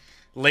 Like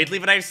lately,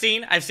 that I've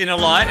seen a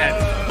lot. And...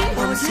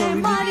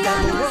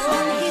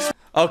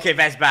 Okay,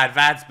 that's bad.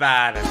 That's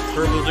bad.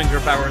 Her losing her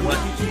power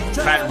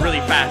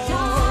really fast.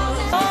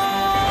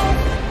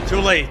 Too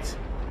late.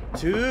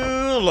 Too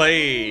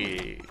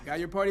late. Got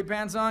your party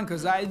pants on?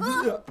 Cause I...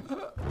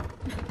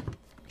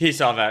 He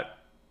saw that.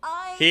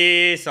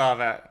 He saw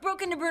that.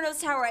 Broke into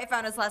Bruno's tower. I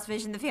found his last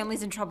vision. The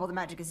family's in trouble. The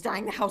magic is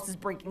dying. The house is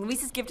breaking.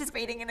 Luisa's gift is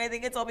fading, and I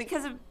think it's all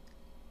because of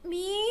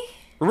me.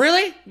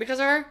 Really? Because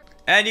of her?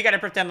 And you gotta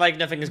pretend like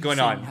nothing is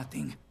going on.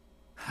 Nothing.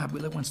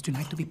 Abuela wants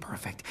tonight to be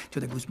perfect. Till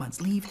the Guzmans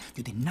leave,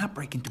 you did not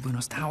break into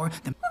Bruno's tower.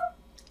 Then...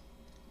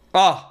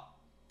 Oh.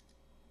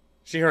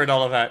 She heard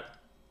all of that.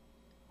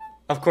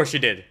 Of course she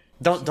did.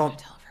 Don't tell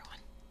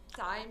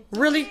everyone.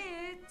 Really?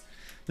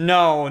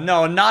 No,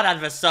 not at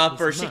the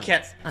supper. She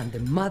can't. And the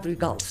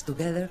Madrigals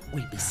together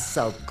will be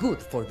so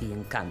good for the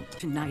Encanto.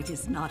 Tonight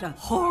is not a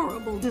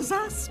horrible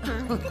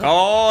disaster.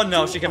 Oh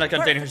no, she cannot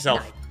contain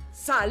herself.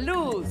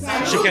 Salud!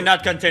 She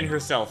cannot contain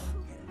herself.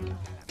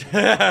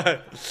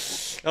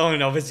 Oh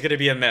no, this is gonna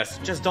be a mess.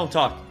 Just don't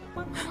talk.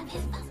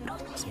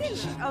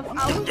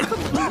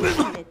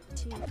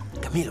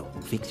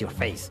 Camilo, fix your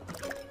face.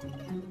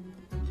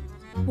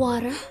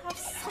 Water.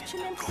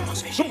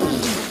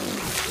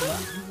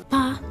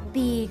 Pa,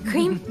 the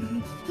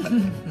cream?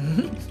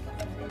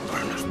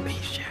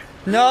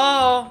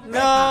 No.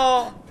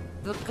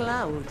 The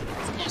cloud.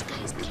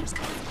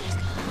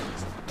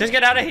 Just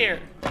get out of here.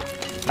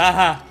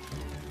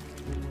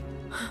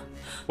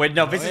 Wait,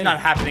 no, this is not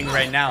happening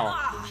right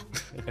now.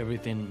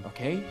 Everything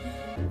okay?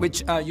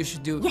 Which you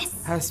should do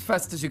as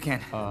fast as you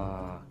can.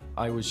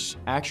 I was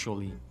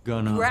actually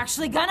gonna... We're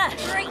actually gonna.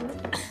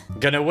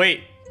 Gonna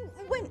wait.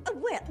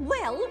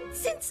 Well,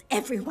 since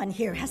everyone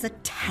here has a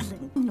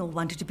talent, no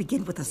wanted to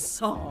begin with a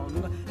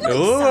song.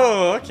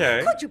 Ooh,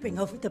 okay. Could you bring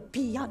over the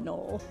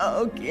piano?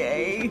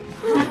 Okay.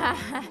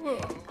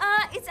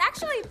 It's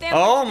actually family.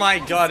 Oh my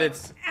god,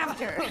 it's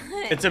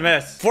a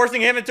mess.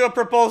 Forcing him into a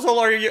proposal?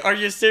 Are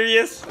you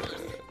serious?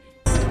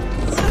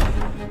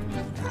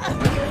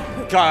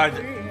 God.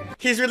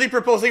 He's really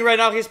proposing right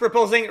now. He's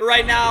proposing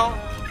right now.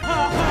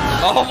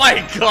 Oh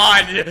my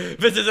god.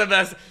 This is a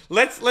mess.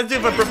 Let's do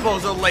the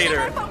proposal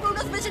later.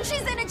 Bruno's vision.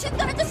 She's in it. She's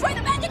gonna destroy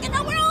the magic and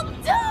now we're all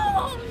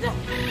doomed.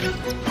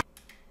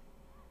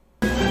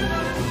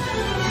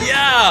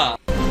 Yeah.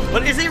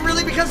 But is it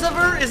really because of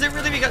her? Is it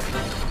really because...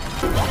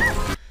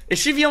 Is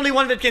she the only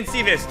one that can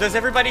see this? Does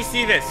everybody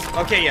see this?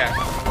 Okay, yeah.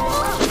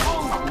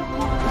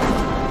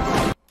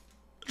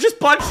 Just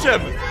punched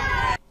him.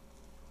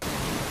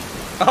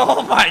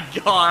 Oh my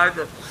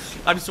god.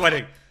 I'm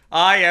sweating.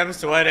 I am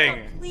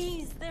sweating.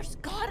 Please, there's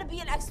gotta be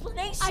an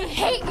explanation. I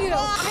hate you.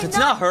 It's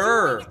not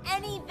her.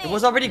 It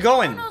was already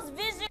going.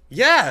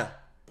 Yeah.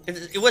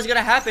 It was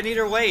gonna happen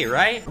either way,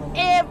 right?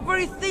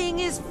 Everything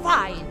is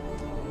fine.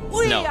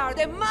 We No. are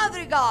the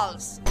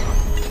Madrigals.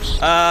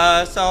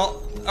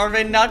 So are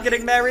they not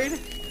getting married?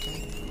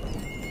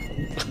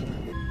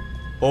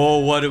 Oh,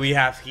 what do we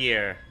have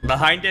here?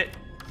 Behind it?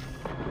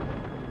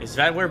 Is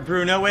that where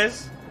Bruno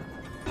is?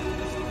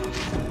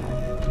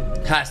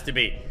 Has to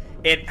be.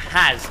 It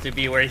has to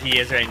be where he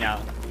is right now.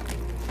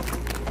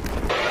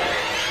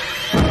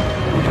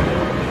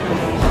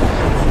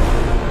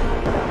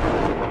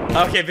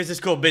 Okay, this is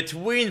cool.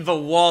 Between the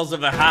walls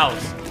of a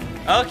house.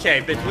 Okay,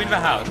 between the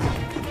house.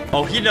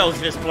 Oh, he knows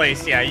this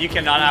place. Yeah, you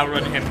cannot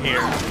outrun him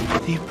here.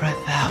 Deep breath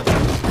out.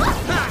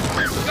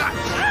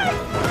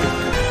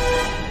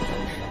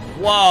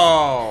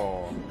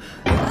 Whoa.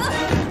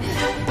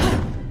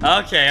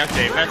 Okay,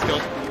 that's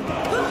cool.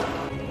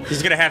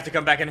 He's gonna have to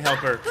come back and help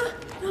her.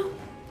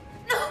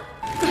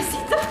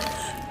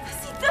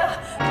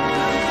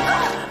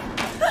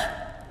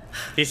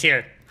 He's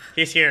here.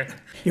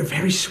 You're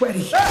very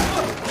sweaty.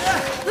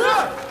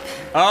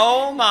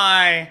 Oh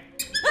my.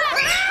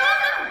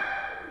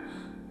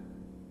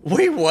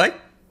 Wait, what?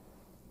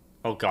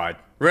 Oh god.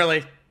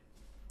 Really?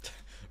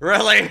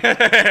 Really?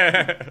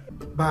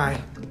 Bye.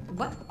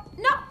 What?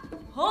 No.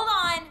 Hold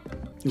on.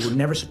 You were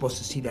never supposed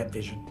to see that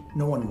vision.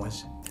 No one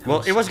was.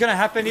 Well, it was gonna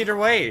happen either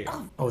way.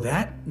 Oh,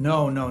 that?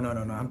 No.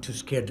 I'm too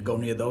scared to go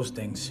near those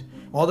things.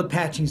 All the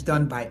patching's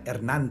done by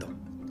Hernando.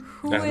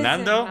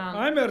 Hernando?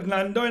 I'm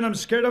Hernando and I'm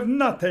scared of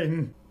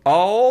nothing.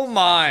 Oh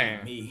my.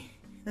 Me.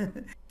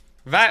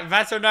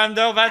 That's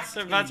Hernando? That's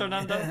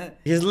Hernando?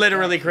 He's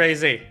literally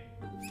crazy.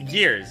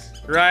 Years,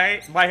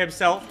 right? By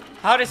himself.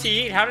 How does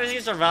he eat? How does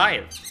he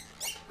survive?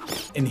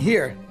 In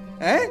here.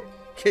 Eh?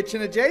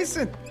 Kitchen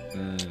adjacent.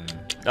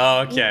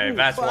 Okay, Ooh,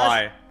 that's plus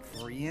why.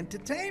 Free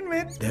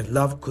entertainment. Their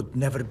love could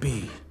never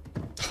be.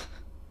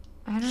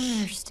 I don't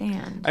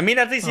understand. I mean,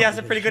 at least he has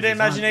a pretty good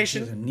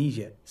imagination. She has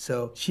amnesia,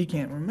 so she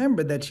can't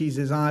remember that she's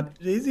his aunt.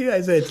 You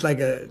guys say it's like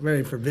a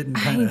very forbidden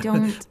kind I of...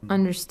 don't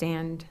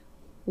understand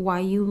why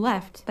you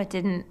left but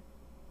didn't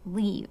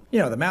leave. You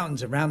know, the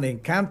mountains around the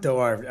Encanto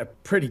are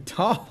pretty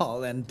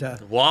tall and...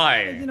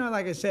 Why? You know,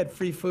 like I said,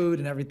 free food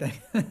and everything.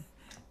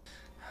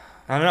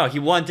 I don't know. He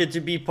wanted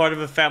to be part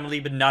of a family,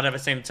 but not at the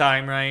same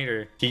time, right?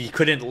 Or he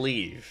couldn't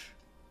leave.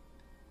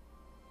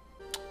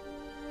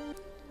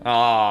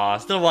 Aw,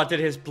 still wanted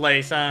his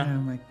place, huh?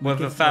 Yeah, with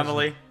the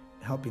family.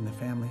 Helping the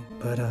family,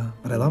 but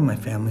I love my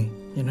family.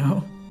 You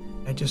know,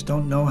 I just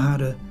don't know how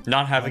to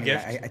not have a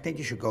gift. I think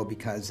you should go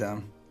because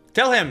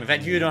tell him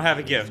that you don't have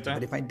a gift. Huh?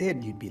 But if I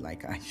did, you'd be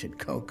like, I should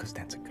go because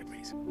that's a good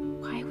reason.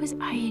 Why was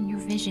I in your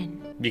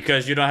vision?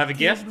 Because you don't have a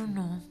gift?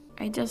 Bruno,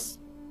 I just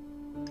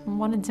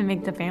wanted to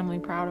make the family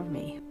proud of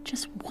me.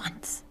 Just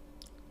once.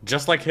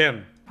 Just like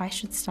him. I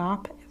should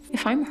stop.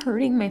 If I'm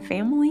hurting my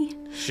family,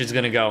 She's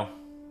gonna go.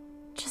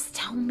 just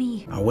tell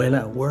me.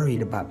 Abuela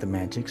worried about the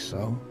magic,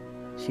 so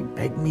she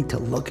begged me to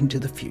look into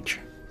the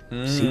future.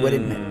 See what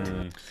it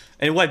meant.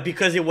 And what?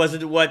 Because it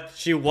wasn't what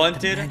she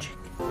wanted?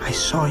 I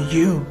saw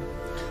you.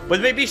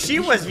 But maybe she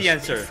was the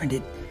answer.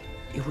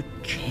 It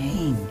would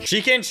change.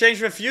 She can change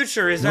the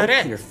future, is No that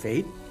it? clear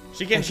fate.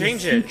 She can But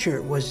change the it.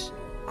 future was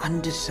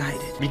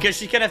undecided. Because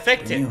she can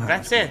affect I knew it. how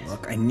That's was it. gonna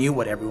look. I knew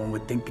what everyone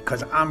would think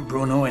because I'm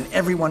Bruno and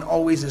everyone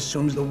always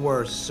assumes the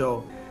worst.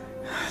 So.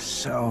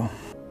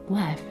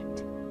 Left.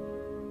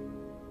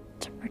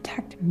 To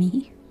protect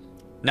me?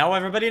 Now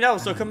everybody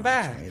knows, so come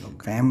back.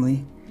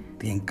 Family,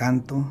 the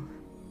Encanto,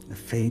 the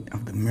fate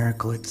of the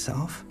miracle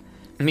itself.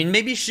 I mean,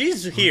 maybe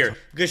she's here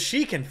because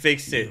she can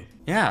fix it.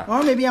 Yeah.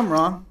 Or maybe I'm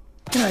wrong.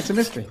 You know, it's a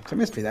mystery. It's a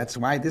mystery. That's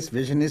why this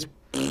vision is.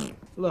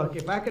 Look,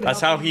 if I could.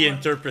 That's how he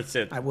interprets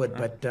it. I would,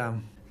 but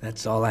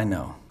that's all I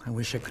know. I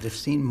wish I could have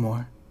seen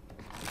more.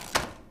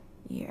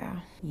 Yeah.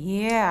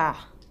 Yeah.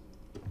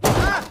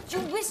 You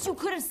wish you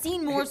could have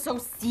seen more, so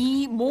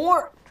see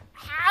more.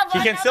 He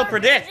can still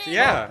predict,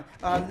 yeah.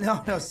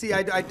 No, see,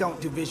 I don't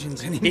do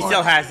visions anymore. He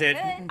still has it.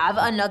 Have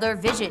another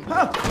vision.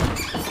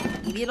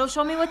 Maybe it'll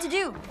show me what to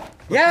do.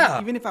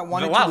 Yeah. Even if I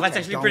wanted to. Wow, that's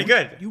actually pretty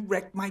good. You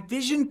wrecked my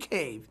vision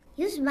cave.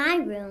 Use my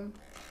room.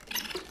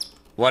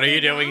 What are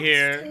you doing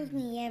here? Give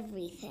me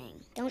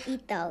everything. Don't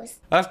eat those.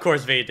 Of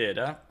course they did,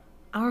 huh?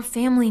 Our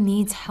family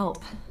needs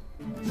help.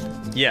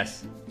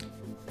 Yes.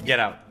 Get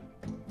out.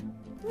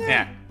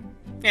 Yeah.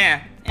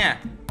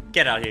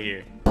 Get out of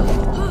here.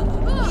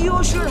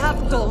 You should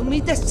have told me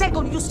the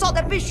second you saw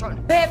the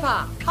vision.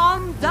 Peppa,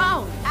 calm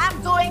down.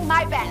 I'm doing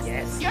my best.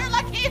 Yes. You're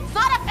lucky it's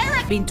not a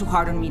parrot. Being too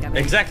hard on me, Mirabel.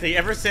 Exactly,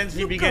 ever since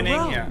the beginning,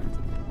 around. yeah.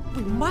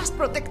 We must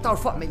protect our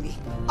family.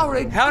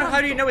 Our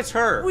How do you know it's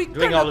her We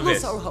doing all cannot of lose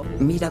this? our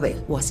home.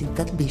 Mirabel was in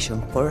that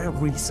vision for a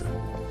reason.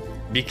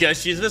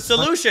 Because she's the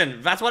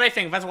solution. That's what I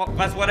think. That's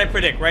what I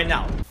predict right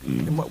now.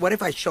 What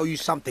if I show you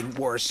something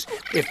worse?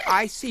 If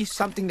I see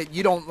something that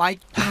you don't like?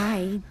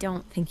 I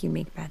don't think you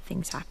make bad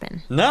things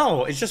happen.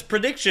 No, it's just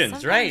predictions,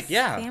 Sometimes right?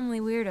 Yeah. Family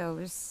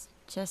weirdos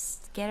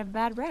just get a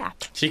bad rap.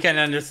 She can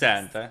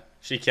understand. Huh?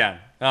 She can.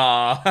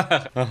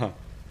 Aww.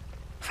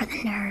 For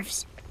the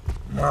nerves.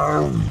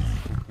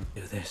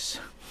 Do this.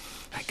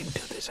 I can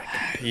do this.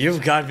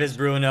 You've got this,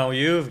 Bruno.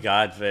 You've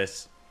got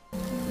this.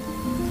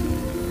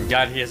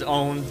 Got his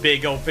own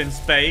big open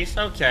space.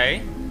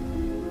 Okay.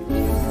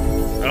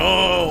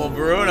 Oh,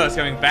 Bruno's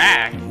coming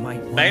back.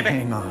 Baby.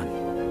 Hang on.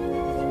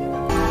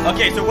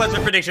 Okay, so what's the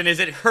prediction? Is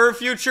it her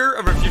future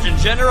or her future in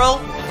general?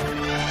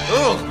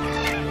 Ooh.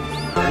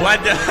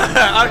 What the?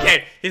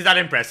 Okay, he's not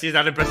impressed. He's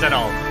not impressed at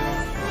all.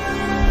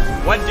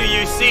 What do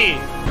you see?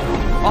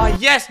 Oh,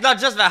 yes, not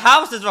just the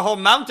houses, the whole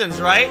mountains,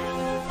 right?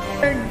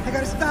 I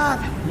gotta stop.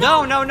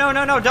 No,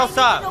 don't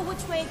stop. I don't know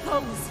which way it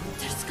goes.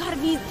 There's gotta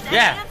be an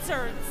Yeah.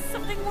 answer.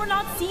 Something we're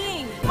not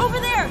seeing. Over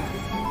there.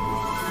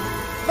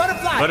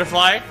 Butterfly.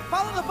 Butterfly?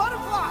 Follow the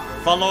butterfly.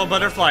 Follow a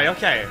butterfly,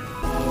 okay.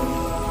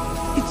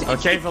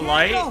 Okay, the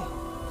light?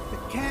 The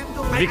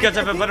candle. Because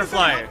I of a think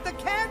butterfly. it's the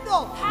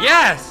candle.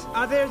 Yes!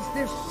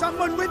 There's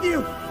someone with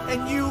you,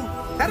 and you.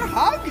 That a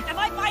hug? Am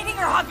I biting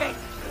or hugging?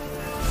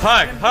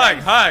 Hug.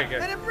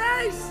 An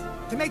embrace.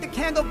 To make the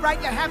candle bright,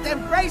 you have to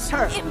embrace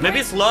her. Maybe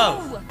it's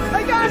love.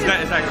 I got It's it.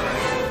 not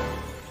correct.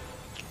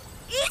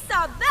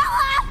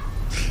 Isabella!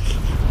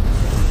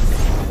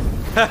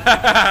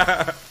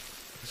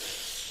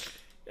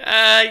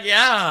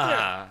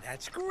 Yeah.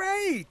 That's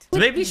great.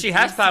 Maybe she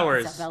has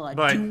powers, Isabella,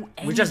 but do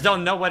we just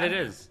don't know what it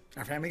is.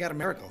 Our family got a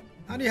miracle.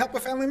 How do you help a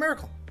family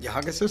miracle? You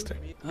hug a sister.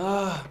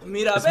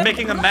 It's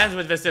making amends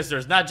with the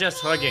sisters, not just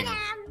hugging.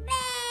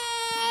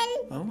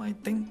 Oh, I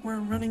think we're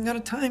running out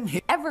of time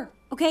here. Ever,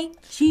 okay?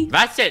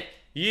 That's it.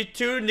 You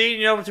two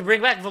need, to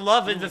bring back the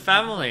love in the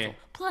family.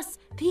 Plus,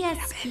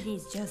 P.S. It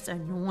is just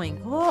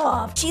annoying.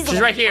 Oh, She's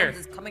right here.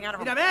 Coming out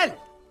of her. Mirabel!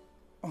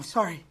 Oh,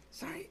 sorry.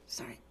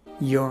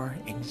 You're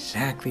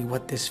exactly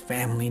what this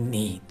family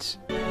needs.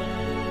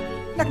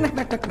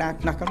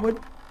 Knock on wood.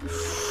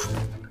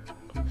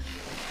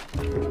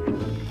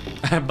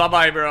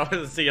 Bye-bye, bro.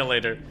 See you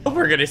later. Hope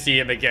we're gonna see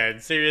him again.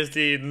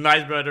 Seriously,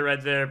 nice brother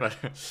right there, but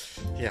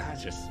yeah,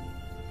 just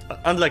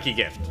unlucky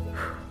gift.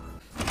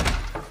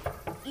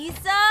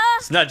 Isa?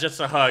 It's not just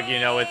a hug,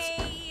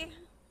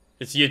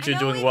 it's you two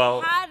doing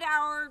well. We had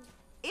our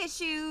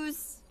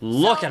issues.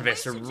 Look at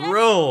this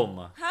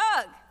room.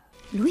 Hug.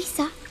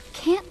 Luisa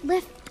can't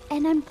lift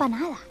an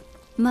empanada.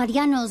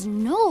 Mariano's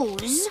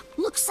nose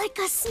looks like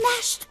a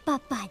smashed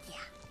papaya.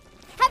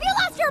 Have you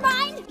lost your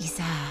mind?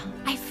 Isa,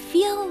 I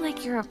feel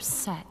like you're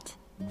upset.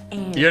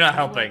 And You're not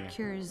helping.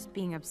 Cures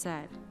being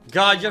upset.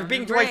 God, you're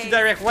being way too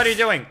direct. What are you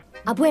doing?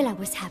 Abuela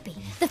was happy.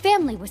 The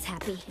family was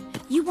happy.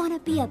 You want to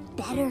be a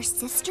better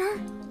sister?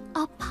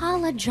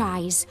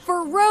 Apologize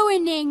for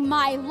ruining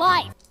my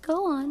life.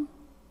 Go on.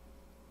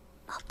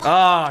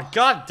 Oh,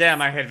 god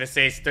damn, I hate this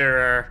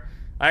sister.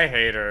 I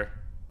hate her.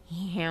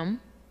 Him?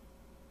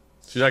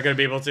 She's not gonna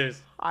be able to.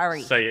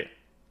 Ari. Say it.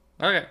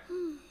 Okay.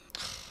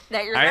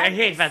 That your I life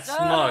hate is that so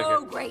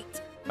smug.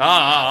 Great.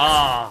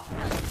 I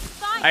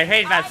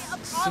hate that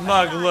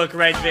smug look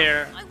right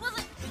there. I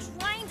wasn't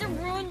trying to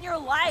ruin your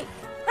life,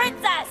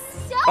 princess.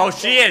 Oh,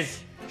 she is.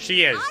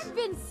 She is. I've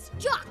been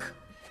stuck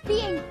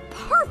being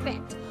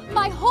perfect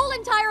my whole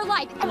entire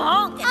life.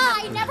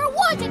 I never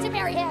wanted to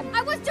marry him.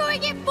 I was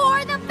doing it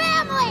for the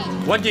family.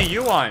 What do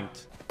you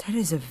want? That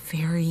is a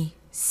very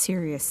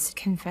serious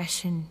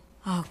confession.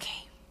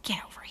 Okay,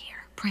 get over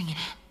here. Bring it in.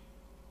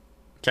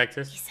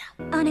 Cactus.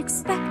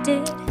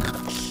 Unexpected.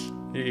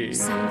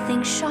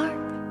 Something sharp.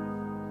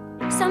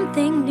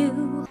 Something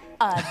new.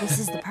 This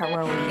is the part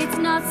where we... It's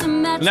not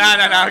symmetrical.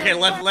 No. Okay,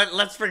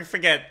 let's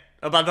forget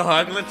about the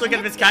hug. Let's look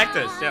at this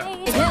cactus.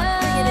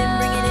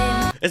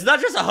 Yeah. It's not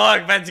just a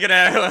hug that's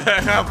gonna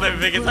help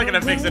him. It's not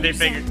gonna fix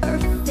anything.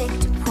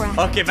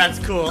 Okay, that's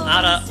cool.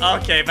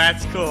 Okay,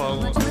 that's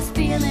cool.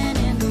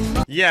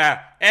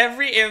 Yeah,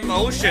 every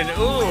emotion.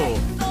 Ooh.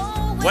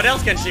 What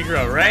else can she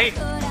grow, right?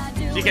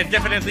 She can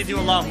definitely do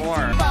a lot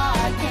more.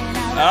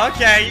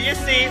 Okay, you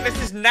see, this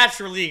is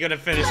naturally gonna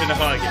finish in a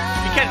hug.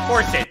 You can't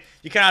force it.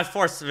 You cannot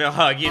force the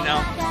hug, you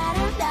know?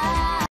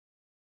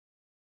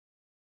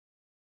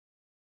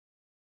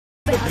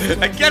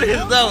 I get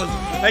his nose.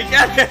 I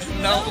get his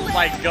nose. Oh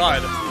my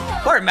god.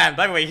 Poor man,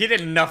 by the way, he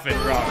did nothing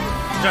wrong.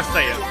 Just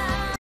saying.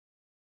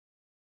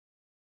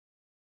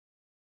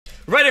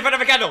 Right in front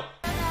of a candle.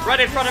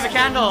 Right in front of a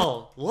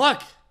candle.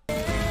 Look.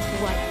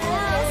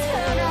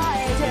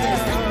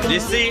 You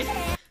see?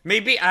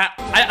 Maybe,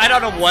 I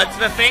don't know what's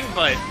the thing,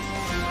 but...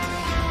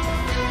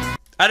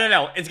 I don't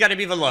know. It's gotta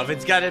be the love.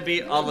 It's gotta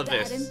be all of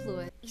this.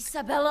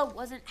 Isabella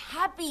wasn't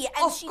happy,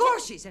 and of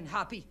course she isn't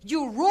happy.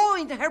 You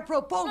ruined her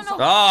proposal.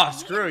 Oh,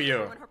 screw you.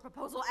 Her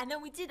proposal, and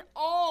then we did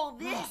all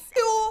this.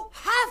 You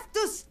have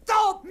to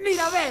stop,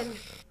 Mirabel.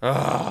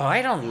 Oh,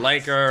 I don't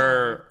like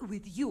her.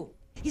 With you.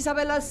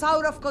 Isabella's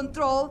out of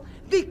control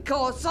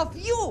because of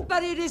you.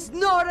 But it is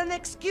not an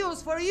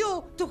excuse for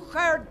you to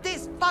hurt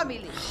this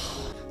family.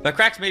 The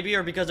cracks maybe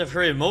are because of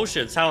her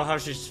emotions, how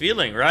she's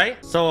feeling,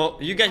 right? So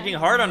you guys being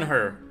hard on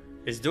her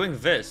is doing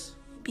this.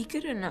 Be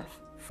good enough.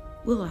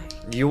 Will I?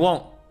 You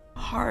won't.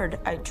 Hard,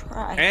 I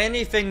try.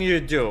 Anything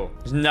you do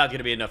is not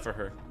gonna be enough for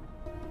her.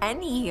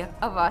 Any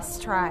of us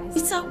tries.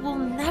 Isa will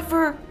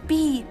never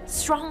be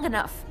strong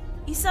enough.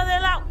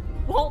 Isabella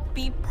won't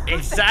be perfect.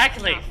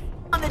 Exactly.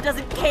 Mama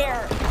doesn't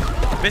care.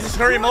 This is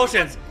her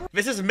emotions.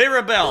 This is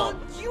Mirabel.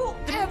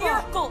 The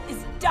miracle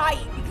is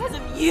dying because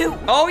of you.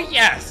 Oh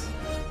yes.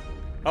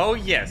 Oh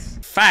yes.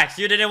 Facts.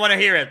 You didn't want to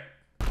hear it.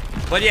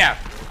 But yeah.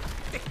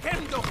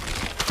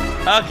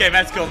 Okay,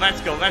 that's cool.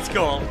 That's cool. That's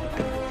cool.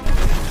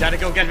 Gotta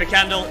go get the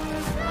candle.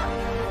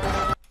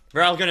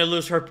 We're all gonna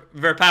lose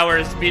their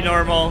powers. Be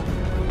normal.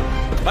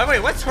 By the way,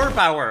 what's her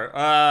power?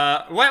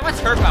 What's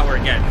her power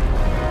again?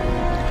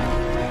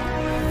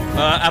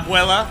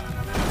 Abuela.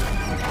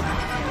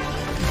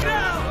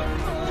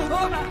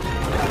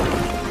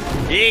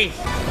 Eesh.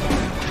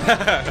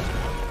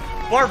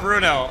 Poor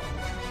Bruno.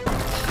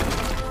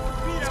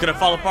 It's gonna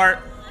fall apart.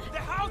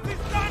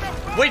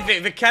 Wait,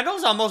 the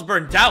candle's almost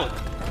burnt out.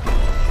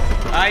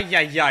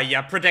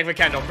 Yeah. Protect the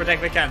candle.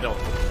 Protect the candle.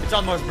 It's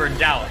almost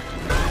burned out.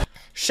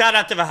 Shout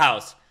out to the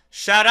house.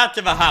 Shout out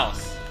to the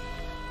house.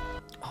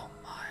 Oh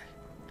my.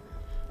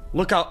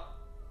 Look out.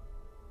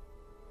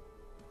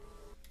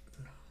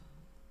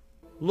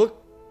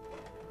 Look.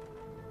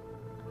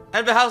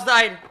 And the house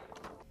died.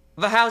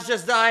 The house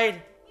just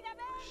died.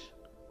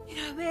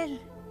 Mirabel,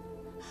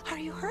 are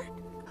you hurt?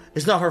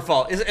 It's not her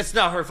fault. It's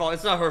not her fault.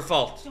 It's not her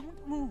fault.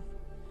 Don't move.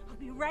 I'll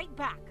be right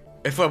back.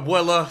 If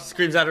Abuela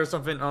screams at her or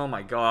something, oh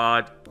my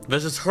god.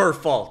 This is her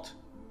fault.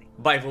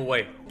 By the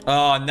way.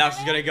 Oh, now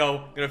she's gonna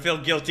go. Gonna feel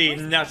guilty.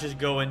 Now she's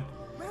going.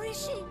 Where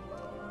is she?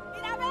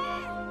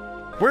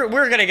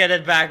 We're gonna get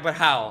it back, but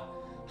how?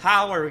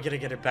 How are we gonna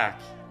get it back?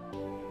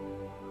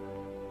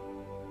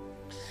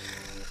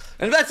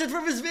 And that's it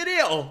for this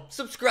video.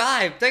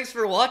 Subscribe. Thanks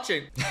for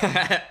watching.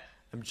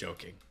 I'm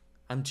joking.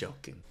 I'm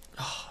joking.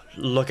 Oh,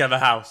 look at the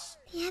house.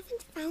 We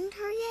haven't found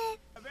her yet.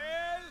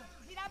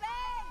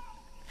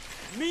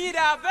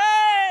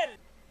 Mirabel!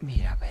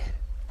 Mirabel.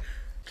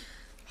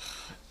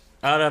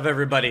 Out of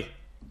everybody.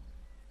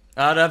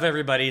 Out of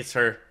everybody, it's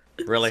her.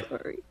 Really.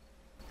 Sorry.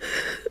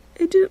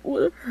 I didn't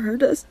want to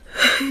hurt us.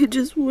 I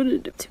just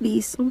wanted it to be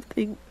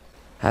something.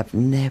 I've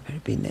never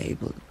been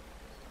able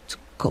to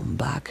come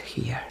back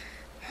here.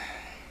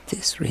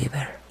 This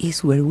river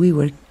is where we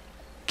were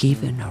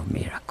given our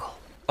miracle.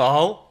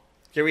 Oh?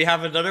 Can we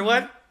have another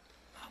one?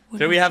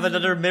 Can we have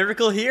another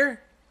miracle here?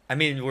 I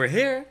mean, we're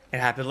here. It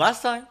happened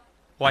last time.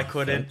 Why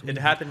couldn't it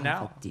happen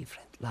now? A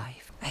different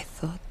life. I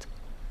thought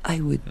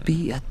I would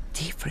be a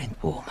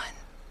different woman.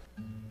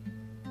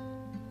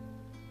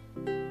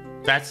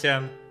 That's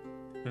him.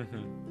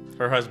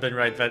 Her husband,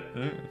 right? That.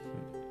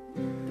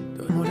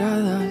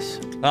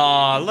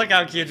 Oh, look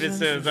how cute this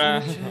is.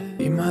 At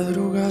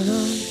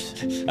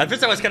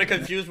first, I was kind of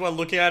confused while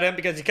looking at him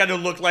because he kind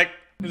of looked like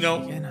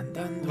No.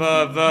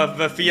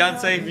 The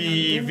fiance,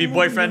 the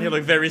boyfriend, he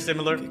look very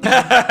similar.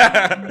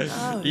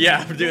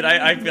 Yeah, dude,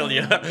 I feel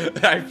you.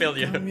 I feel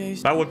you.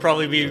 That would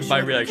probably be my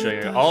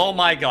reaction. Oh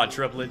my god,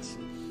 triplets.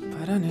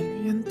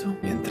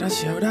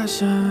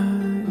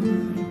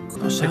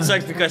 It's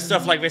like because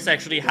stuff like this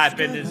actually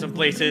happened in some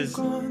places.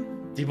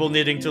 People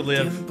needing to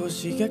live,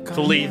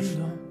 to leave.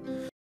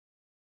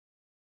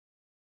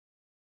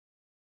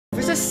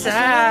 This is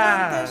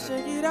sad.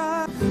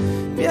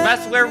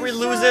 That's where we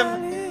lose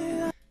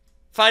him.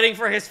 Fighting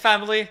for his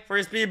family, for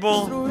his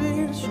people. Bruh!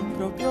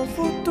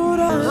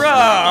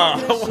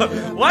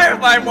 Why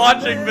am I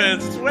watching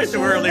this? It's way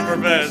too early for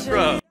this,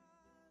 bruh.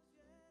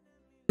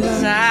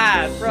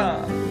 Sad,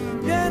 bruh.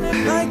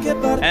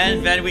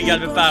 And then we got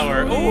the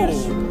power.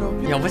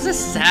 Ooh! Yo, this is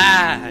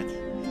sad.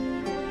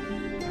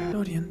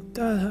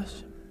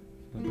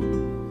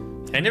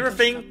 I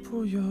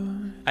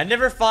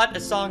never thought a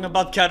song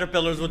about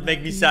caterpillars would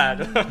make me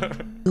sad.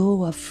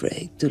 So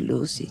afraid to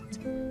lose it.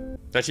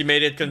 That she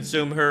made it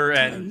consume her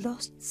and... I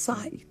lost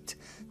sight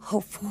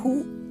of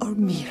who our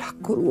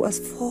miracle was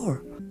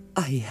for.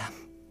 I am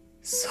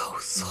so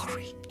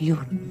sorry.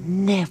 You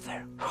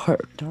never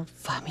hurt our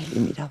family,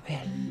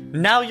 Mirabel.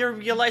 Now you're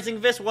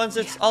realizing this once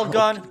it's all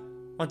gone?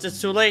 Once it's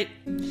too late?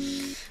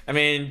 I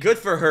mean, good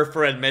for her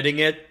for admitting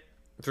it.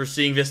 For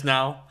seeing this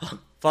now.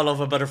 Follow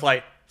the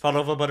butterfly.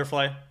 Follow the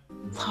butterfly.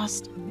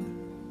 Lost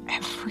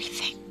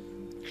everything.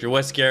 She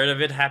was scared of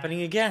it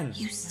happening again.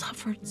 You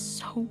suffered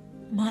so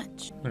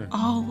much.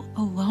 All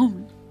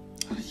alone.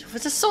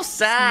 This is so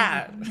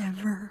sad.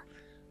 Never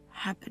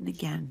happen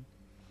again.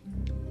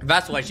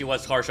 That's why she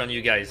was harsh on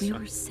you guys. We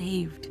were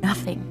saved.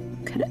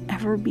 Nothing could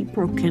ever be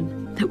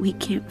broken that we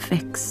can't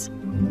fix.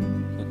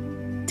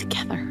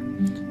 Together.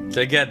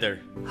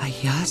 Together. I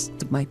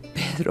asked my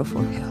Pedro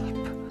for help.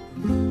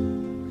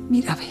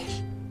 Mirabel.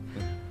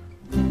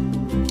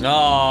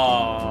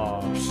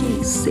 Oh.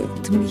 He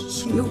sent me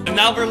you. And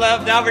now we're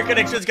left. Now our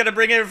connection's gonna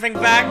bring everything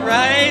back,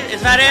 right?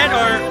 Is that it,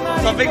 or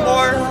something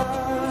more?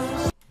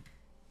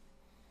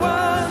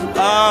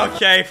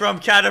 Okay, from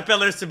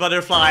caterpillars to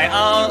butterfly.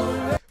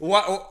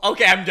 What?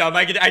 Okay, I'm dumb.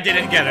 I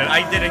didn't get it.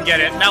 I didn't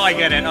get it. Now I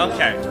get it.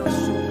 Okay.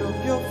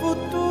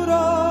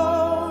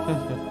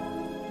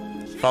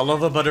 Follow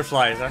the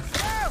butterflies, huh?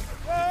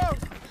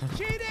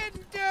 She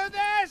didn't do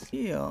this!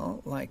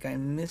 Feel like I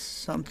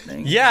missed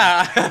something.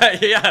 Yeah,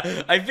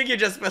 yeah. I think you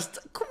just missed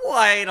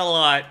quite a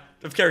lot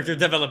of character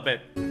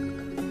development.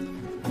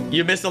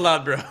 You missed a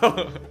lot, bro.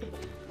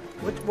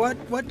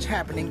 What's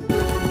happening?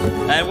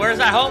 And where's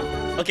that home?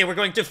 Okay, we're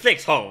going to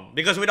fix home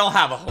because we don't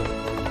have a home.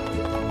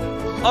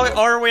 Oh,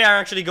 or we are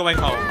actually going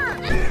home.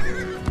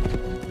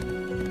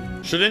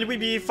 Shouldn't we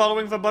be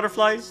following the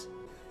butterflies?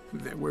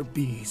 There were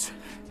bees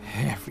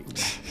everywhere.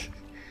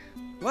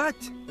 What?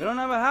 We don't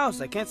have a house.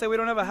 I can't say we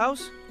don't have a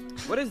house.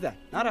 What is that?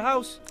 Not a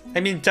house.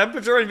 I mean,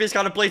 temperature in these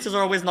kind of places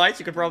are always nice.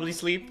 You could probably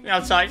sleep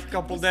outside for a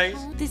couple days.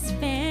 This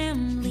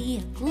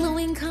family,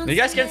 glowing You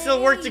guys can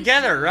still work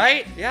together,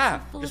 right?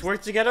 Yeah, just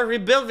work together,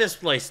 rebuild this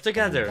place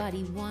together.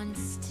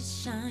 Wants to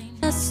shine.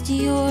 Just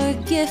your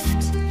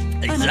gift.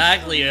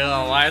 Exactly.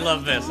 Oh, I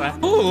love this. Huh?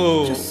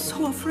 Ooh. Just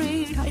so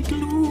afraid I'd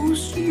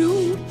lose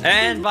you.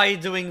 And by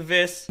doing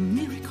this,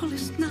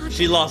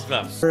 she lost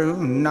them.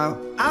 Bruno,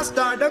 I'll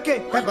start.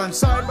 Okay, I'm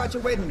sorry about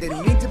your wedding.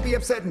 Didn't mean to be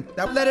upsetting.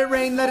 Now let it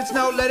rain, let it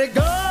snow, let it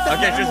go.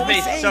 Okay, just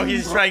me. So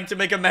he's trying to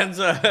make amends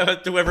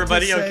to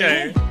everybody.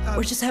 Okay.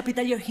 We're just happy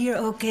that you're here.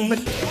 Okay.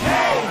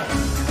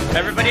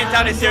 Everybody in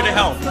town is here to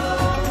help.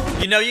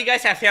 You know, you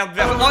guys have helped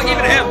them. Oh,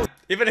 even him.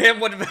 Even him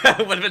would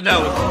have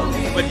known.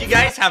 But you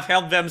guys have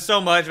helped them so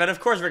much that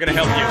of course we're gonna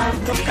help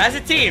you. As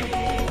a team.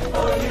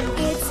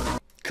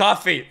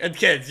 Coffee and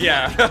kids,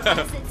 yeah.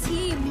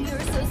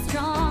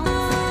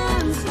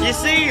 You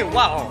see?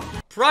 Wow.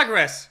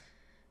 Progress.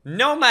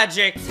 No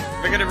magic.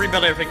 We're gonna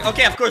rebuild everything.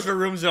 Okay, of course the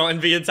rooms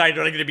and the inside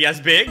are gonna be as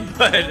big,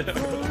 but...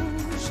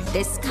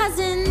 This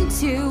cousin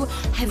too.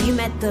 Have you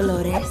met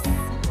Dolores?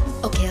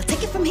 Okay, I'll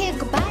take it from here.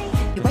 Goodbye.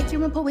 You write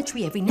your own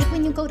poetry every night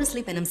when you go to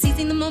sleep, and I'm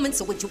seizing the moment,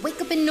 so would you wake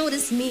up and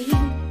notice me?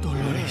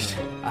 Dolores,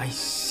 I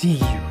see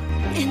you.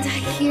 And I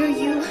hear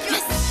you.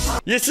 Yes!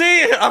 You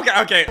see?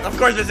 Okay. Of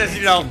course this is,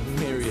 you know...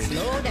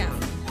 Slow down.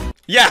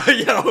 Yeah,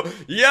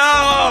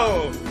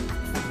 yo!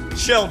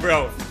 Chill,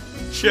 bro.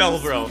 Chill,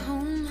 bro.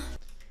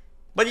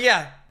 But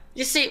yeah,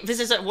 you see, this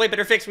is a way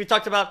better fix. We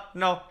talked about,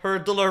 you know, her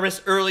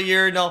Dolores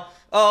earlier, you know.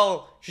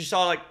 Oh, she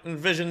saw, like, in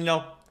vision, you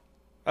know,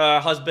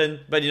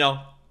 husband, but, you know,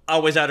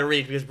 always out of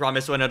reach because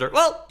promised to another.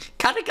 Well,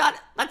 kinda got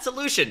that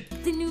solution.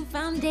 The new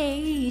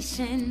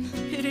foundation.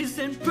 It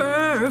isn't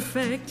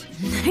perfect.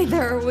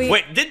 Neither are we.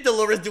 Wait, did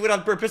Dolores do it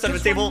on purpose on the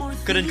table?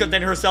 Couldn't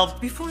contain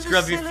herself?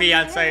 Scrub your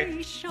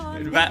fiance.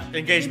 That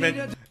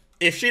engagement.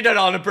 If she did it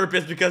on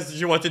purpose because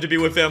she wanted to be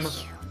with him.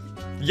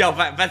 Yo,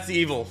 that's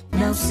evil.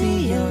 Now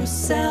see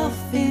yourself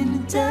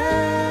in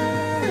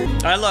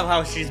death. I love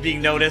how she's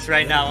being noticed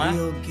right now, huh?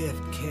 Real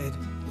gift, kid.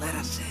 Let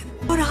us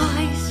in. What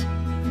eyes?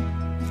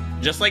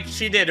 Just like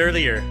she did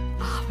earlier.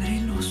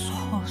 Abre los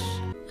ojos.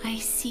 I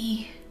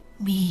see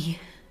me.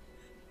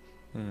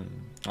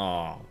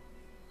 Aw.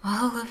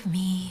 All of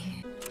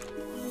me.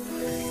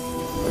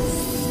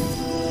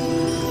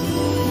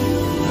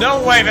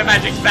 No way the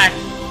magic's back.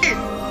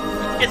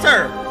 It's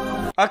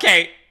her.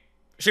 Okay.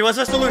 She was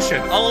a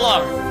solution all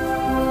along.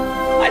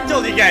 I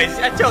told you guys.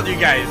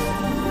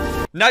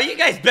 Now you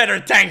guys better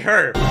thank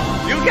her.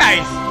 You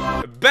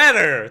guys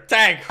better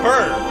thank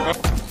her.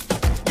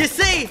 You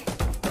see?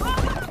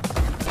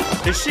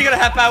 Is she gonna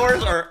have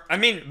powers? Or, I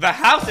mean, the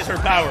house is her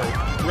power,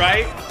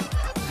 right?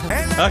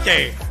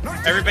 Okay.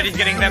 Everybody's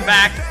getting them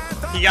back.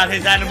 He got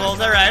his animals,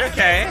 alright,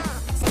 okay.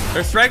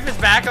 Her strength is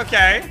back,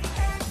 okay.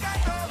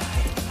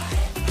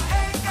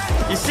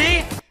 You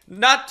see?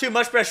 Not too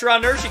much pressure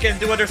on her. She can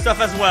do other stuff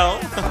as well.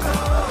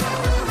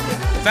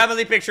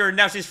 Family picture,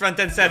 now she's front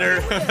and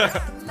center.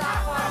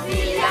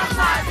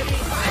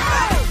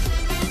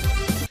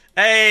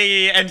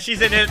 Hey, and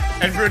she's in it,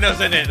 and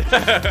Bruno's in it.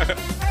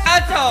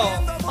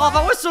 Oh,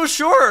 that was so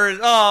short.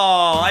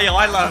 Oh,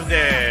 I loved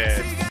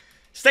it.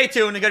 Stay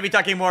tuned, I'm gonna be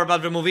talking more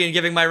about the movie and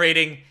giving my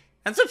rating.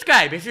 And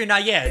subscribe if you're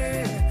not yet.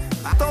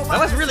 That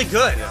was really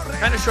good.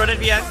 Kind of short at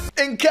the end.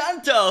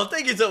 Encanto!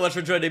 Thank you so much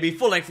for joining me.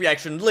 Full-length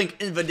reaction, link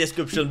in the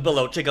description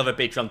below. Check out the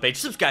Patreon page.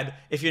 Subscribe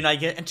if you're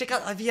not yet. And check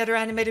out the other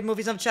animated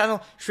movies on the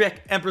channel. Shrek,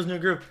 Emperor's New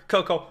Groove,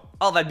 Coco,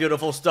 all that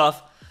beautiful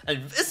stuff.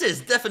 And this is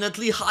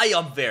definitely high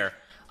up there.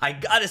 I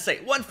gotta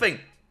say, one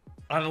thing.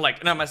 And I'm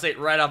gonna say it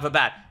right off the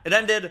bat. It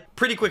ended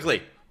pretty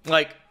quickly.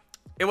 Like,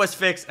 it was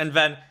fixed and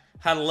then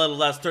had a little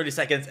less, 30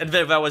 seconds, and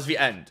then that was the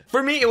end.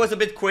 For me, it was a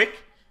bit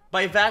quick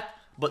by that,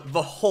 but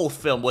the whole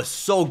film was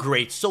so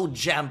great, so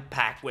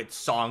jam-packed with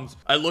songs.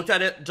 I looked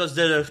at it, just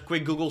did a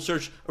quick Google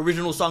search,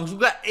 original songs. We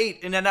got 8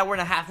 in an hour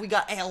and a half. We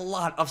got a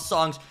lot of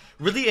songs.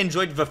 Really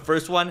enjoyed the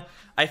first one.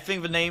 I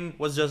think the name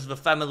was just the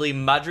family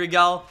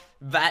Madrigal.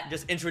 That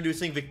just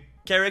introducing the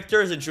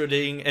characters,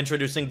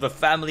 introducing the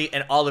family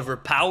and all of her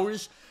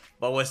powers.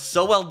 But was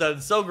so well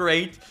done, so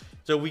great.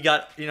 So we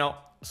got, you know,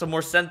 some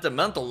more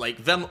sentimental,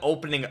 like them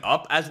opening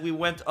up as we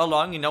went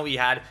along. You know, we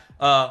had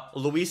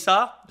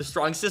Luisa, the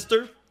strong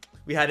sister.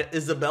 We had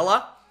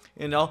Isabella,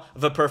 you know,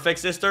 the perfect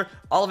sister.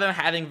 All of them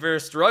having their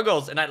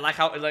struggles, and I like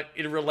how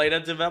it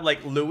related to them.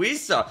 Like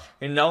Luisa,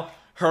 you know,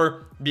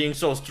 her being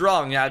so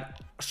strong, had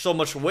so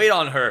much weight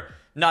on her.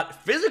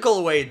 Not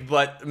physical weight,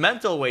 but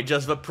mental weight,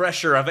 just the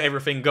pressure of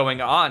everything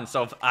going on.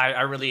 So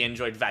I really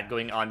enjoyed that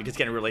going on because I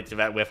can relate to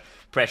that with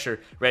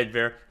pressure right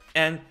there.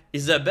 And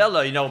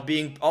Isabella, you know,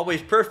 being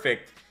always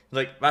perfect,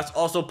 like that's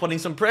also putting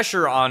some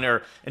pressure on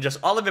her. And just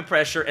all of the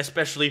pressure,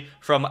 especially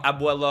from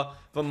Abuela,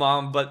 the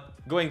mom, but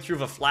going through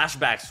the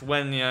flashbacks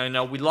when, you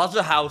know, we lost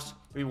the house,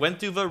 we went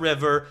to the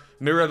river,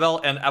 Mirabel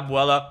and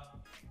Abuela,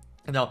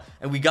 you know,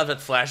 and we got that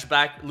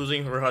flashback,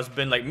 losing her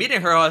husband, like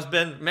meeting her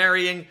husband,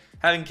 marrying,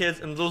 having kids,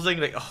 and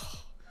losing, like,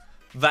 oh,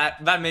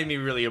 that made me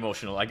really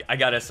emotional, I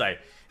gotta say.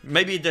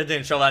 Maybe it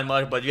didn't show that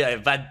much, but yeah,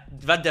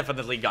 that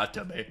definitely got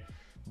to me.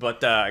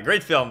 But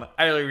great film.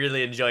 I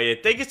really enjoyed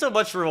it. Thank you so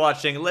much for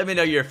watching. Let me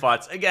know your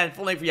thoughts. Again,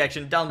 full-length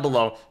reaction down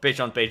below.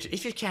 Patreon page.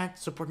 If you can't,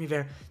 support me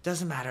there.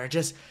 Doesn't matter.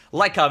 Just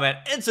like, comment,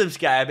 and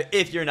subscribe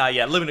if you're not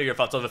yet. Let me know your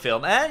thoughts on the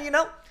film. And, you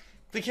know,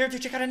 click here to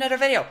check out another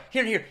video.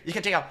 Here and here. You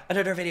can check out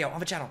another video on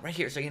the channel right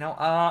here. So, you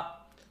know,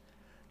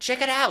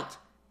 check it out.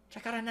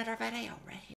 Check out another video right here.